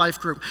attend a life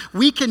group.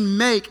 We can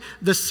make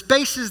the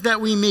spaces that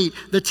we meet,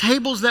 the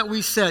tables that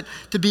we set,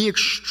 to be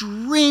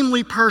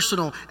extremely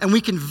personal, and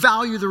we can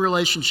value the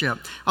relationship.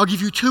 I'll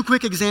give you 2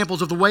 quick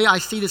examples of the way I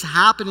see this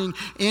happening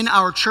in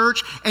our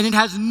church, and it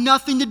has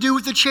nothing to do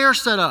with the chair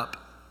setup.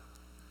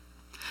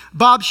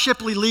 Bob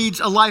Shipley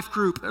leads a life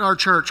group at our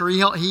church, or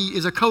he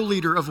is a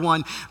co-leader of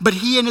one, but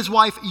he and his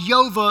wife,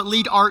 Yova,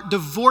 lead our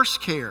divorce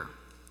care.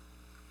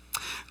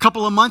 A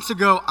couple of months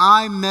ago,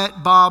 I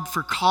met Bob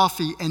for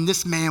coffee, and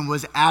this man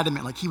was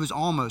adamant, like he was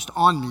almost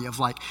on me of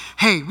like,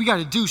 hey, we got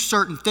to do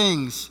certain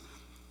things.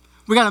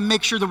 We got to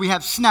make sure that we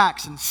have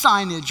snacks and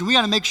signage, and we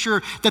got to make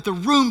sure that the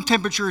room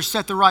temperature is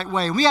set the right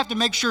way, and we have to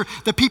make sure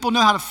that people know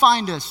how to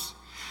find us.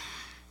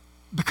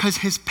 Because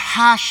his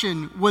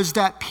passion was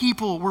that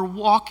people were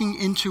walking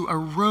into a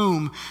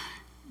room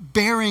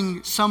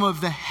bearing some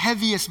of the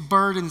heaviest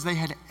burdens they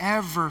had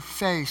ever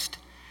faced.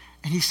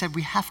 And he said,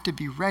 we have to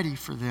be ready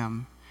for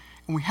them.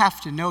 And we have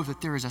to know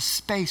that there is a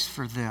space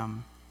for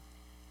them,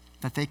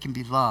 that they can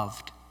be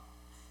loved.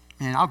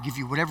 And I'll give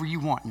you whatever you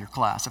want in your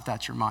class if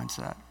that's your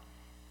mindset.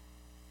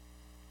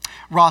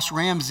 Ross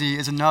Ramsey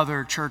is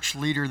another church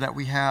leader that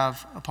we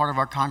have, a part of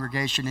our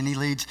congregation, and he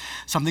leads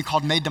something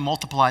called Made to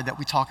Multiply that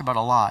we talk about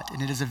a lot. And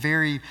it is a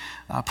very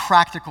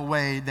practical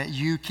way that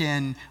you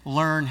can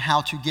learn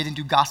how to get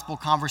into gospel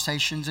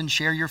conversations and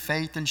share your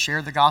faith and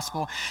share the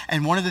gospel.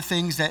 And one of the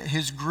things that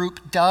his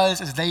group does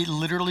is they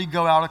literally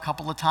go out a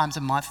couple of times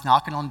a month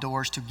knocking on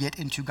doors to get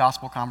into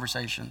gospel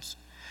conversations.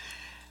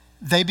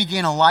 They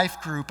began a life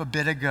group a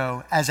bit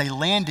ago as a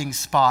landing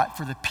spot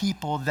for the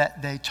people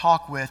that they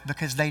talk with,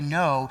 because they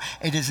know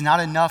it is not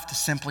enough to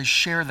simply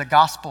share the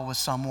gospel with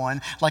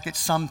someone like it's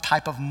some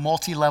type of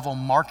multi-level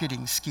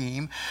marketing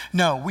scheme.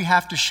 No, we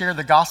have to share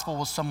the gospel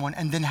with someone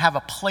and then have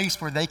a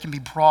place where they can be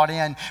brought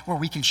in, where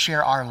we can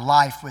share our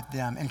life with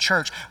them. In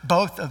church,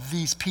 both of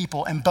these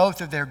people and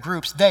both of their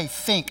groups, they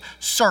think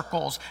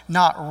circles,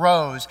 not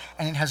rows,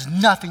 and it has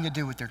nothing to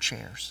do with their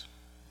chairs.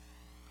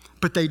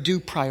 But they do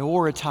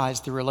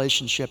prioritize the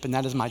relationship, and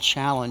that is my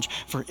challenge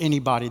for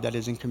anybody that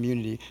is in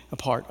community, a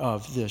part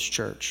of this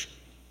church.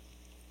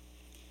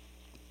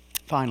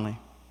 Finally,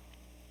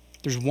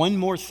 there's one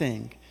more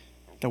thing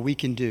that we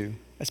can do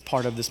as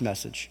part of this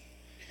message,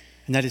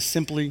 and that is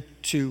simply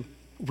to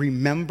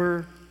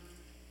remember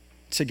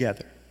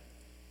together.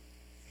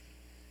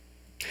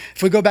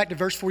 If we go back to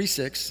verse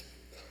 46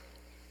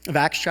 of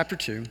Acts chapter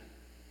 2,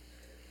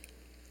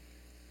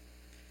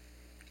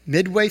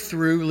 midway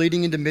through,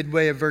 leading into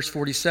midway of verse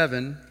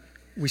 47,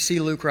 we see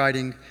Luke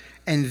writing,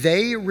 and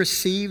they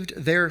received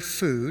their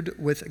food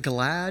with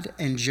glad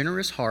and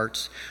generous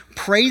hearts,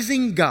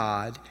 praising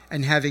God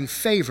and having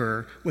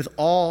favor with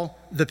all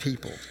the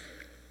people.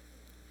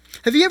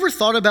 Have you ever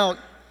thought about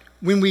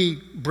when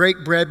we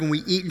break bread, when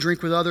we eat and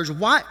drink with others,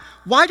 why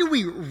do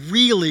we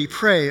really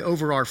pray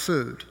over our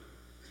food?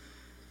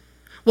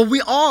 Well,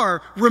 we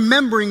are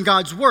remembering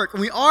God's work,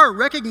 and we are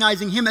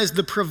recognizing Him as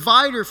the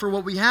provider for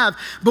what we have,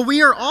 but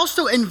we are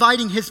also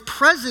inviting His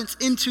presence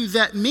into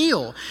that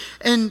meal.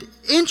 And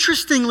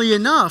interestingly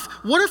enough,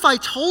 what if I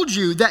told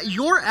you that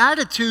your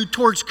attitude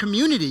towards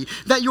community,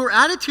 that your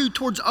attitude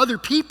towards other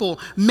people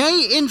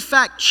may in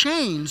fact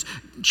change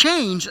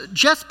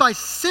just by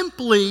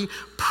simply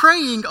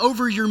praying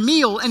over your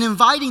meal and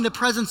inviting the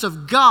presence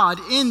of God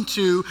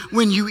into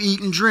when you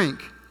eat and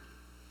drink?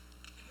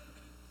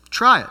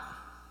 Try it.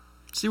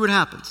 See what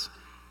happens.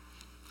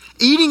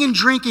 Eating and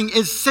drinking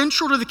is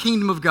central to the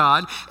kingdom of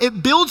God.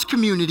 It builds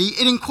community.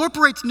 It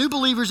incorporates new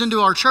believers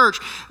into our church.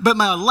 But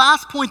my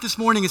last point this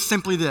morning is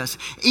simply this.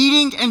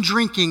 Eating and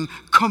drinking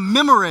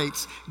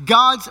commemorates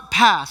God's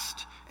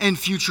past and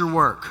future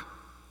work.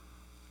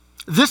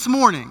 This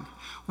morning,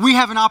 we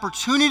have an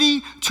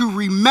opportunity to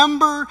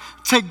remember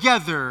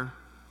together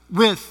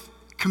with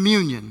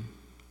communion.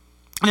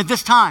 And at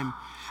this time,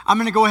 I'm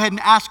going to go ahead and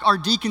ask our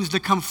deacons to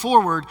come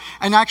forward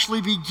and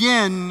actually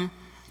begin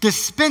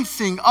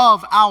dispensing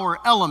of our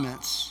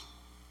elements.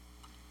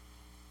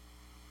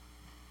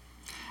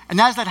 And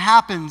as that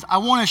happens, I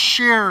want to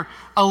share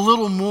a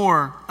little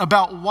more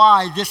about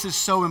why this is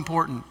so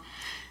important.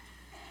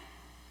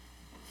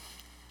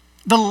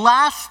 The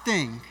last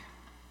thing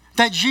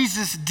that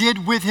Jesus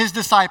did with his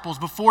disciples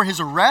before his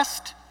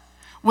arrest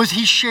was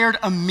he shared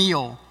a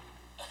meal.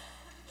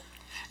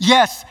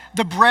 Yes,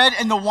 the bread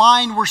and the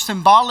wine were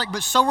symbolic,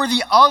 but so were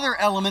the other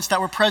elements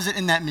that were present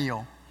in that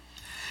meal.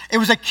 It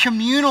was a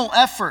communal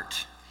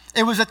effort.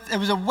 It was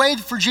a way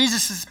for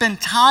Jesus to spend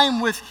time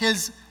with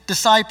his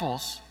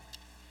disciples.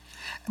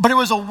 But it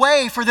was a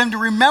way for them to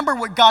remember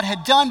what God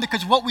had done,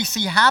 because what we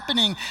see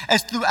happening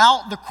as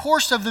throughout the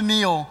course of the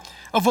meal,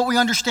 of what we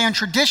understand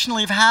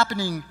traditionally of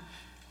happening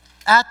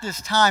at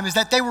this time, is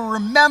that they were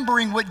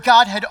remembering what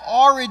God had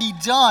already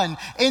done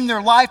in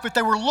their life, but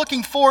they were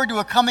looking forward to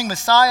a coming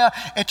Messiah.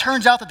 It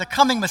turns out that the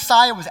coming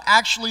Messiah was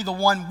actually the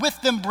one with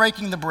them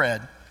breaking the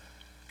bread.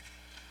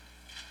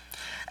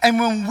 And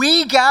when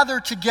we gather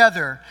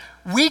together,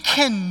 we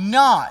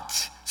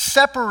cannot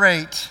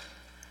separate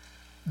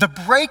the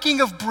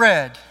breaking of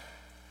bread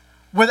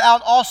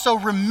without also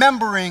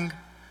remembering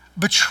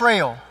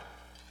betrayal.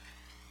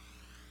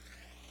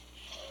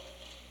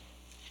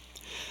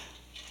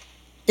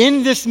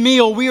 In this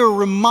meal, we are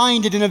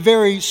reminded in a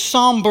very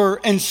somber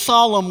and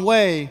solemn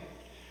way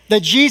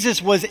that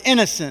Jesus was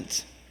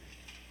innocent.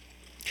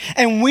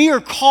 And we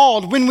are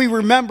called, when we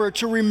remember,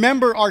 to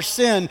remember our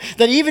sin,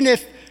 that even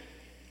if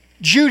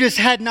Judas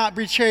had not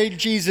betrayed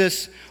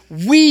Jesus,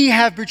 we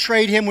have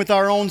betrayed him with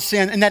our own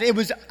sin, and that it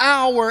was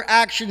our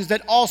actions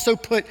that also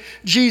put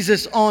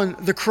Jesus on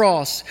the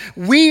cross.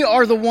 We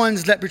are the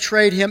ones that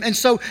betrayed him. And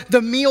so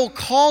the meal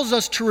calls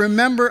us to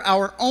remember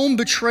our own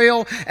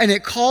betrayal, and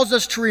it calls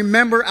us to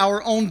remember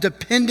our own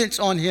dependence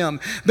on him.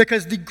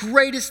 Because the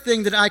greatest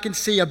thing that I can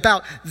see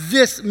about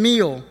this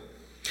meal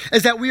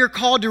is that we are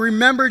called to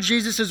remember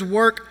Jesus'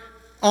 work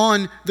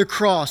on the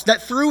cross,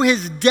 that through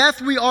his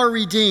death we are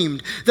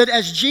redeemed, that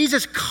as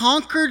Jesus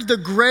conquered the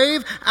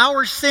grave,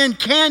 our sin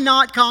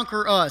cannot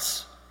conquer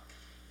us.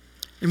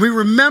 And we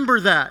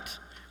remember that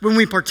when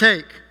we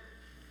partake.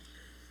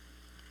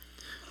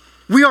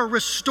 We are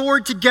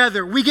restored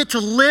together. We get to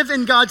live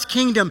in God's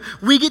kingdom.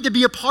 We get to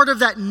be a part of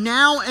that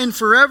now and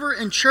forever.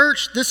 In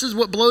church, this is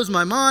what blows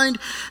my mind,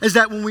 is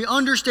that when we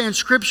understand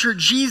Scripture,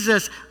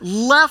 Jesus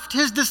left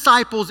his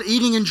disciples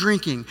eating and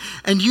drinking.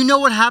 And you know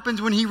what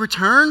happens when he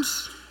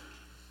returns?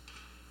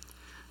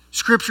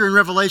 Scripture in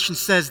Revelation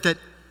says that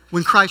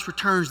when Christ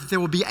returns, that there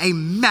will be a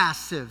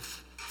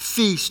massive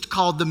feast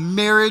called the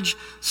marriage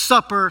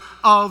supper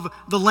of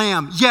the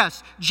Lamb.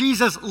 Yes,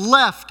 Jesus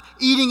left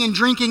eating and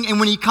drinking, and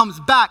when he comes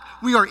back,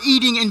 we are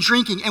eating and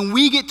drinking, and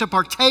we get to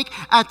partake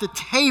at the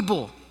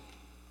table.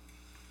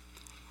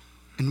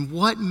 And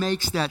what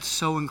makes that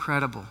so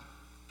incredible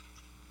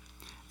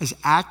is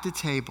at the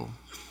table,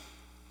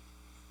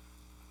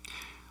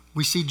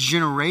 we see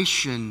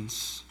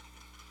generations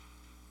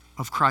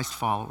of Christ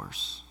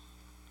followers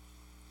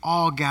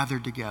all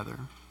gathered together.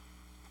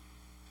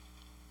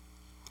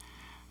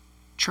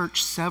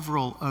 Church,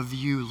 several of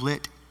you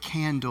lit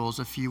candles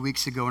a few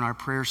weeks ago in our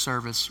prayer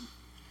service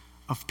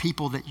of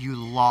people that you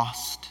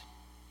lost.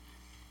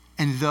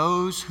 And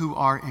those who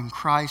are in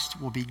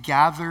Christ will be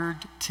gathered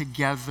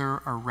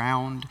together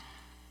around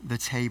the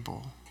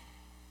table.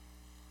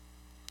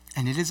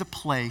 And it is a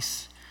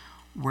place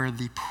where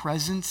the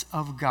presence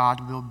of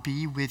God will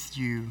be with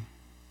you,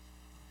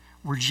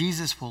 where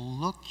Jesus will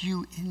look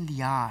you in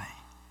the eye,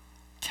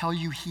 tell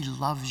you he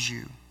loves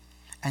you,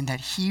 and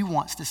that he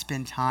wants to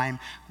spend time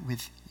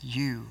with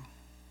you.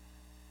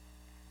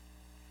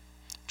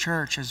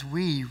 Church, as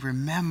we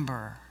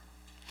remember,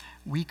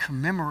 we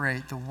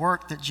commemorate the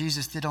work that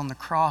Jesus did on the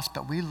cross,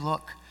 but we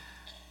look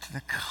to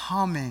the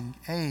coming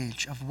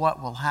age of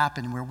what will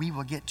happen, where we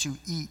will get to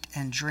eat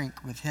and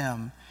drink with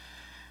him.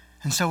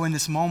 And so in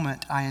this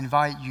moment, I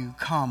invite you,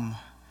 come,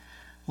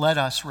 let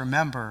us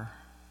remember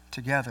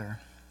together.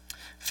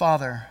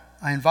 Father,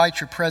 I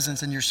invite your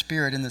presence and your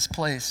spirit in this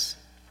place.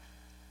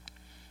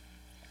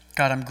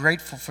 God, I'm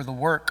grateful for the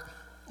work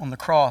on the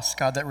cross,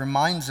 God, that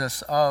reminds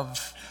us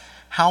of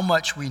how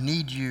much we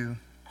need you.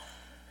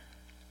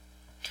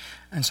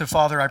 And so,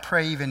 Father, I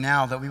pray even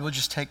now that we will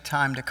just take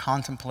time to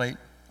contemplate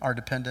our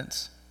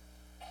dependence.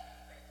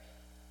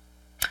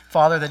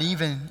 Father, that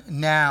even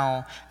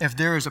now, if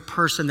there is a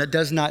person that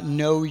does not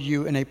know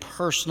you in a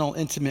personal,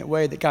 intimate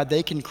way, that God,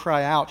 they can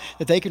cry out,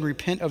 that they can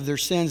repent of their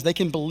sins, they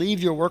can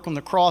believe your work on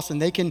the cross,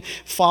 and they can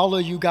follow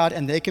you, God,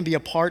 and they can be a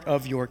part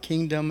of your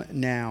kingdom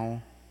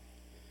now.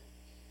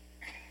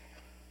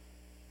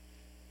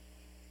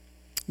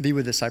 Be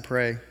with us, I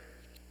pray,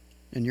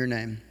 in your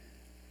name.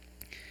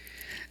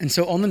 And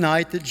so on the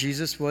night that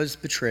Jesus was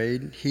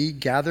betrayed, he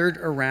gathered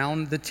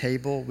around the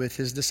table with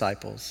his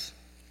disciples.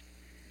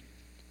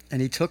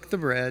 And he took the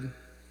bread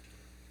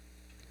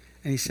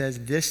and he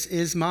says, "This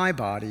is my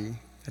body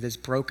that is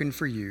broken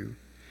for you.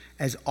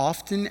 As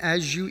often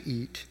as you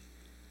eat,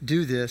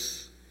 do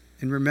this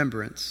in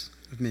remembrance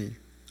of me."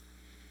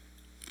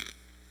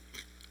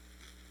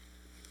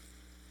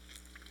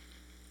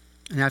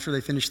 And after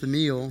they finished the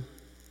meal,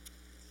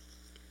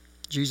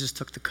 Jesus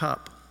took the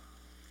cup.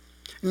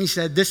 And he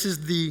said, "This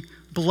is the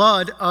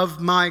blood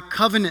of my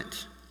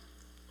covenant,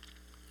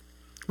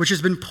 which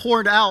has been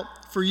poured out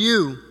for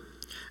you.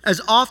 As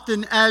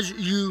often as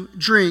you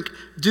drink,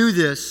 do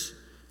this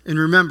in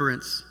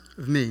remembrance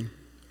of me."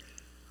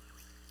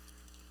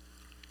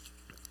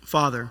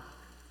 Father,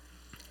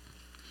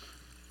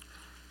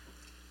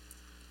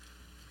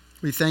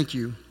 we thank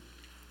you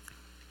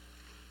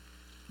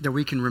that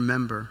we can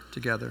remember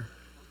together.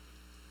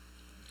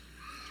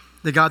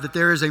 That God, that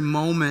there is a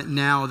moment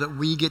now that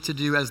we get to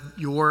do as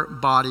your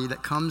body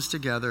that comes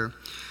together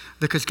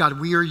because God,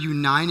 we are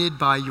united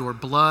by your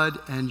blood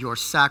and your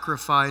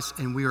sacrifice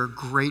and we are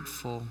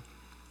grateful.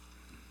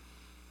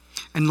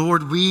 And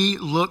Lord, we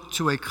look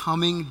to a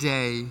coming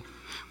day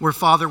where,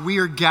 Father, we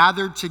are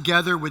gathered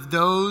together with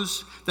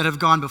those that have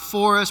gone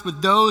before us,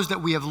 with those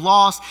that we have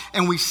lost,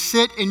 and we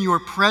sit in your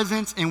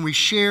presence and we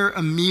share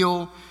a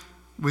meal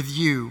with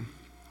you.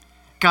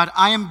 God,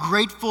 I am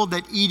grateful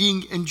that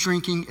eating and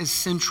drinking is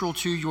central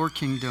to your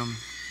kingdom.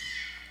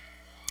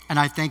 And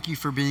I thank you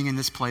for being in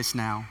this place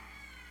now.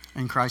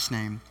 In Christ's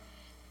name,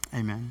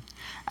 amen.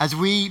 As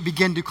we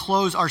begin to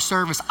close our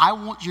service, I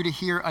want you to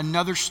hear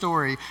another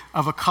story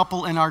of a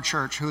couple in our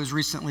church who has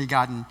recently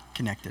gotten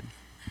connected.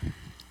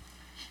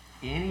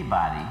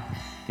 Anybody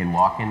can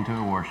walk into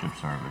a worship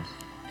service,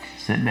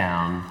 sit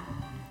down,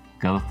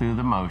 go through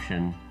the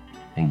motion,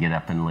 and get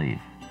up and leave.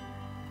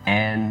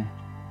 And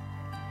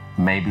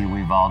maybe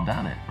we've all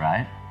done it,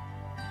 right?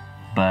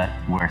 But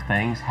where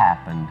things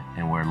happened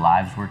and where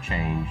lives were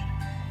changed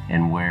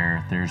and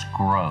where there's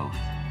growth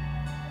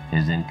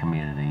is in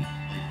community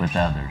with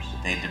others.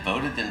 They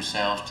devoted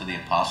themselves to the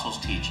apostles'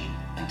 teaching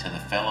and to the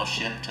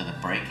fellowship, to the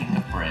breaking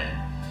of bread,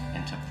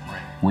 and to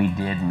prayer. We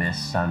did miss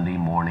Sunday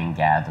morning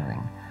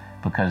gathering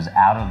because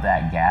out of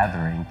that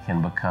gathering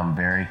can become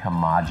very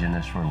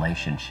homogeneous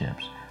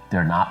relationships.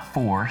 They're not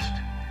forced.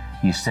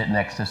 You sit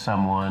next to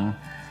someone,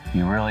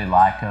 you really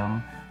like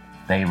them,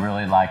 they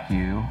really like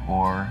you,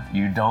 or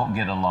you don't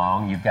get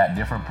along, you've got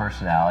different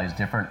personalities,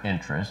 different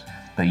interests,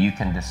 but you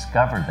can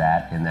discover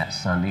that in that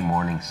Sunday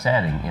morning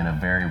setting in a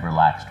very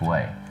relaxed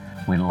way.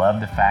 We love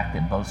the fact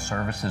that both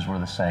services were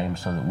the same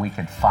so that we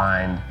could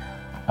find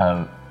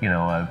a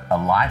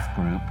life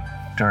group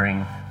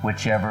during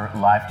whichever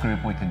life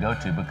group we could go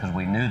to because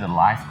we knew the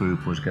life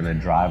group was going to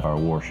drive our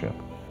worship.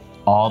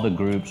 All the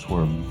groups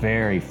were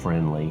very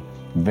friendly,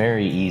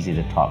 very easy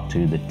to talk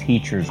to. The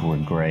teachers were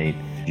great.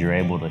 You're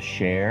able to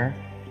share,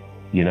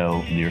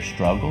 your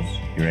struggles.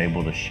 You're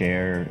able to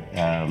share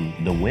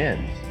the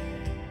wins.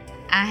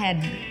 I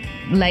had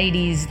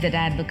ladies that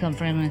I'd become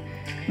friends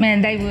with.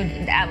 Man,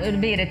 it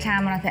would be at a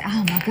time when I thought,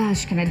 oh my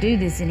gosh, can I do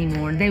this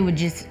anymore? They would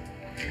just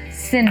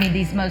send me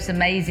these most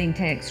amazing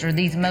texts or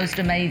these most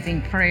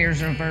amazing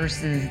prayers or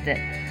verses that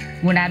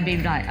when I'd be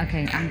like,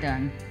 okay, I'm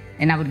done.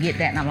 And I would get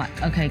that and I'm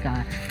like, okay,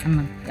 God,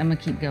 I'm gonna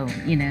keep going,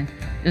 It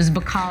was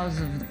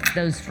because of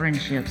those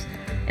friendships.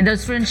 And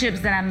those friendships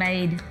that I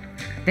made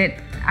that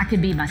I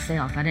could be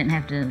myself. I didn't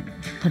have to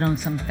put on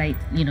some fake,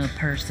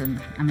 person.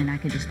 I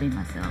could just be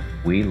myself.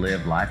 We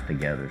live life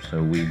together,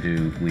 so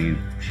we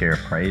share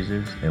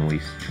praises and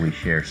we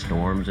share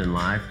storms in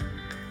life.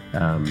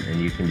 And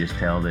you can just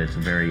tell that it's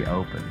very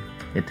open.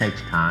 It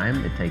takes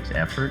time, it takes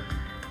effort,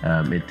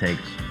 it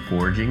takes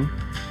forging,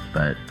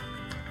 but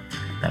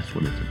that's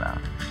what it's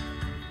about.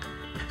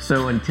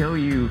 So until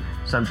you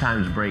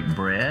sometimes break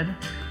bread,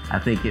 I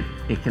think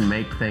it can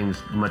make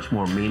things much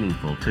more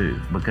meaningful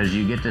too, because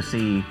you get to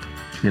see,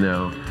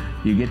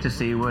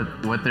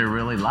 what they're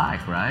really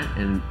like, right?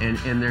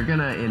 And they're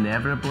gonna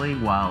inevitably,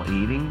 while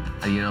eating,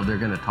 they're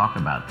gonna talk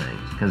about things,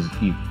 because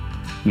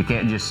you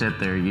can't just sit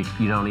there, you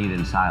don't eat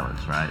in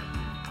silence, right?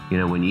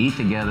 When you eat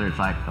together, it's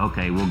like,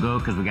 okay, we'll go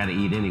because we got to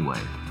eat anyway.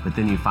 But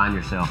then you find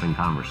yourself in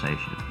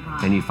conversation,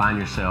 and you find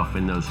yourself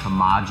in those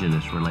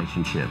homogeneous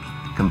relationships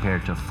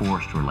compared to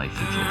forced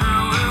relationships.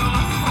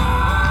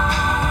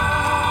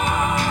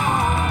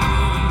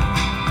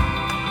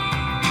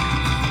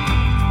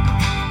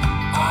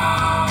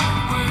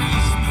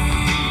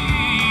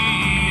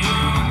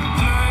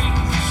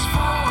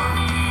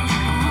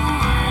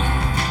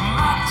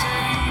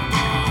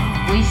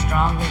 We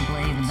strongly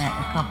believe that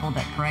a couple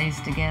that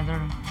prays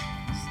together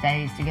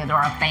stays together,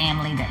 or a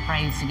family that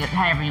prays together,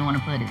 however you want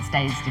to put it,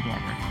 stays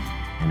together.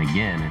 And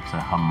again, it's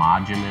a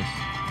homogeneous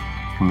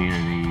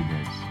community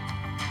that's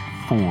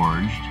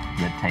forged,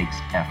 that takes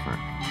effort.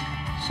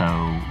 So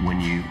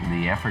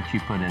the effort you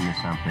put into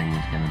something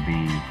is going to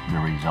be the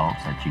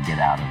results that you get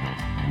out of it,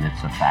 and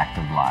it's a fact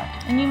of life.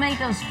 And you make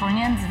those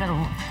friends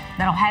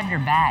that'll have your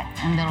back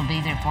and that'll be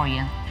there for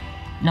you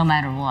no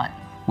matter what.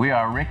 We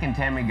are Rick and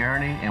Tammy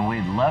Gurney, and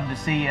we'd love to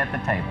see you at the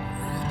table.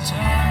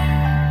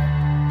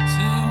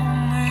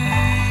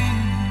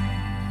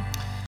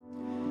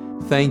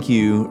 Thank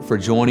you for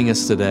joining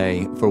us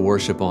today for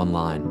Worship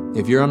Online.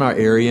 If you're in our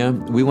area,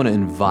 we want to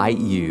invite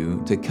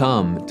you to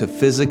come to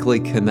physically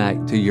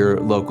connect to your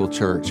local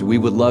church. We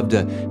would love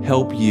to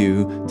help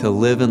you to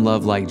live and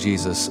love like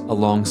Jesus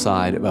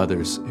alongside of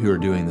others who are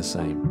doing the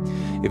same.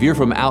 If you're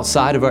from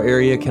outside of our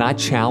area, can I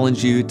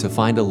challenge you to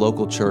find a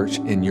local church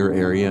in your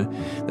area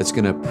that's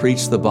going to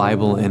preach the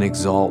Bible and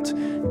exalt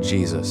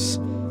Jesus?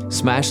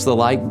 Smash the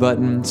like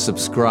button,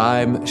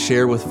 subscribe,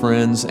 share with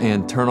friends,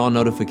 and turn on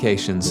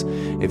notifications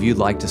if you'd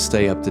like to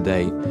stay up to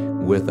date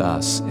with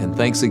us. And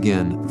thanks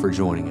again for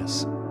joining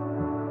us.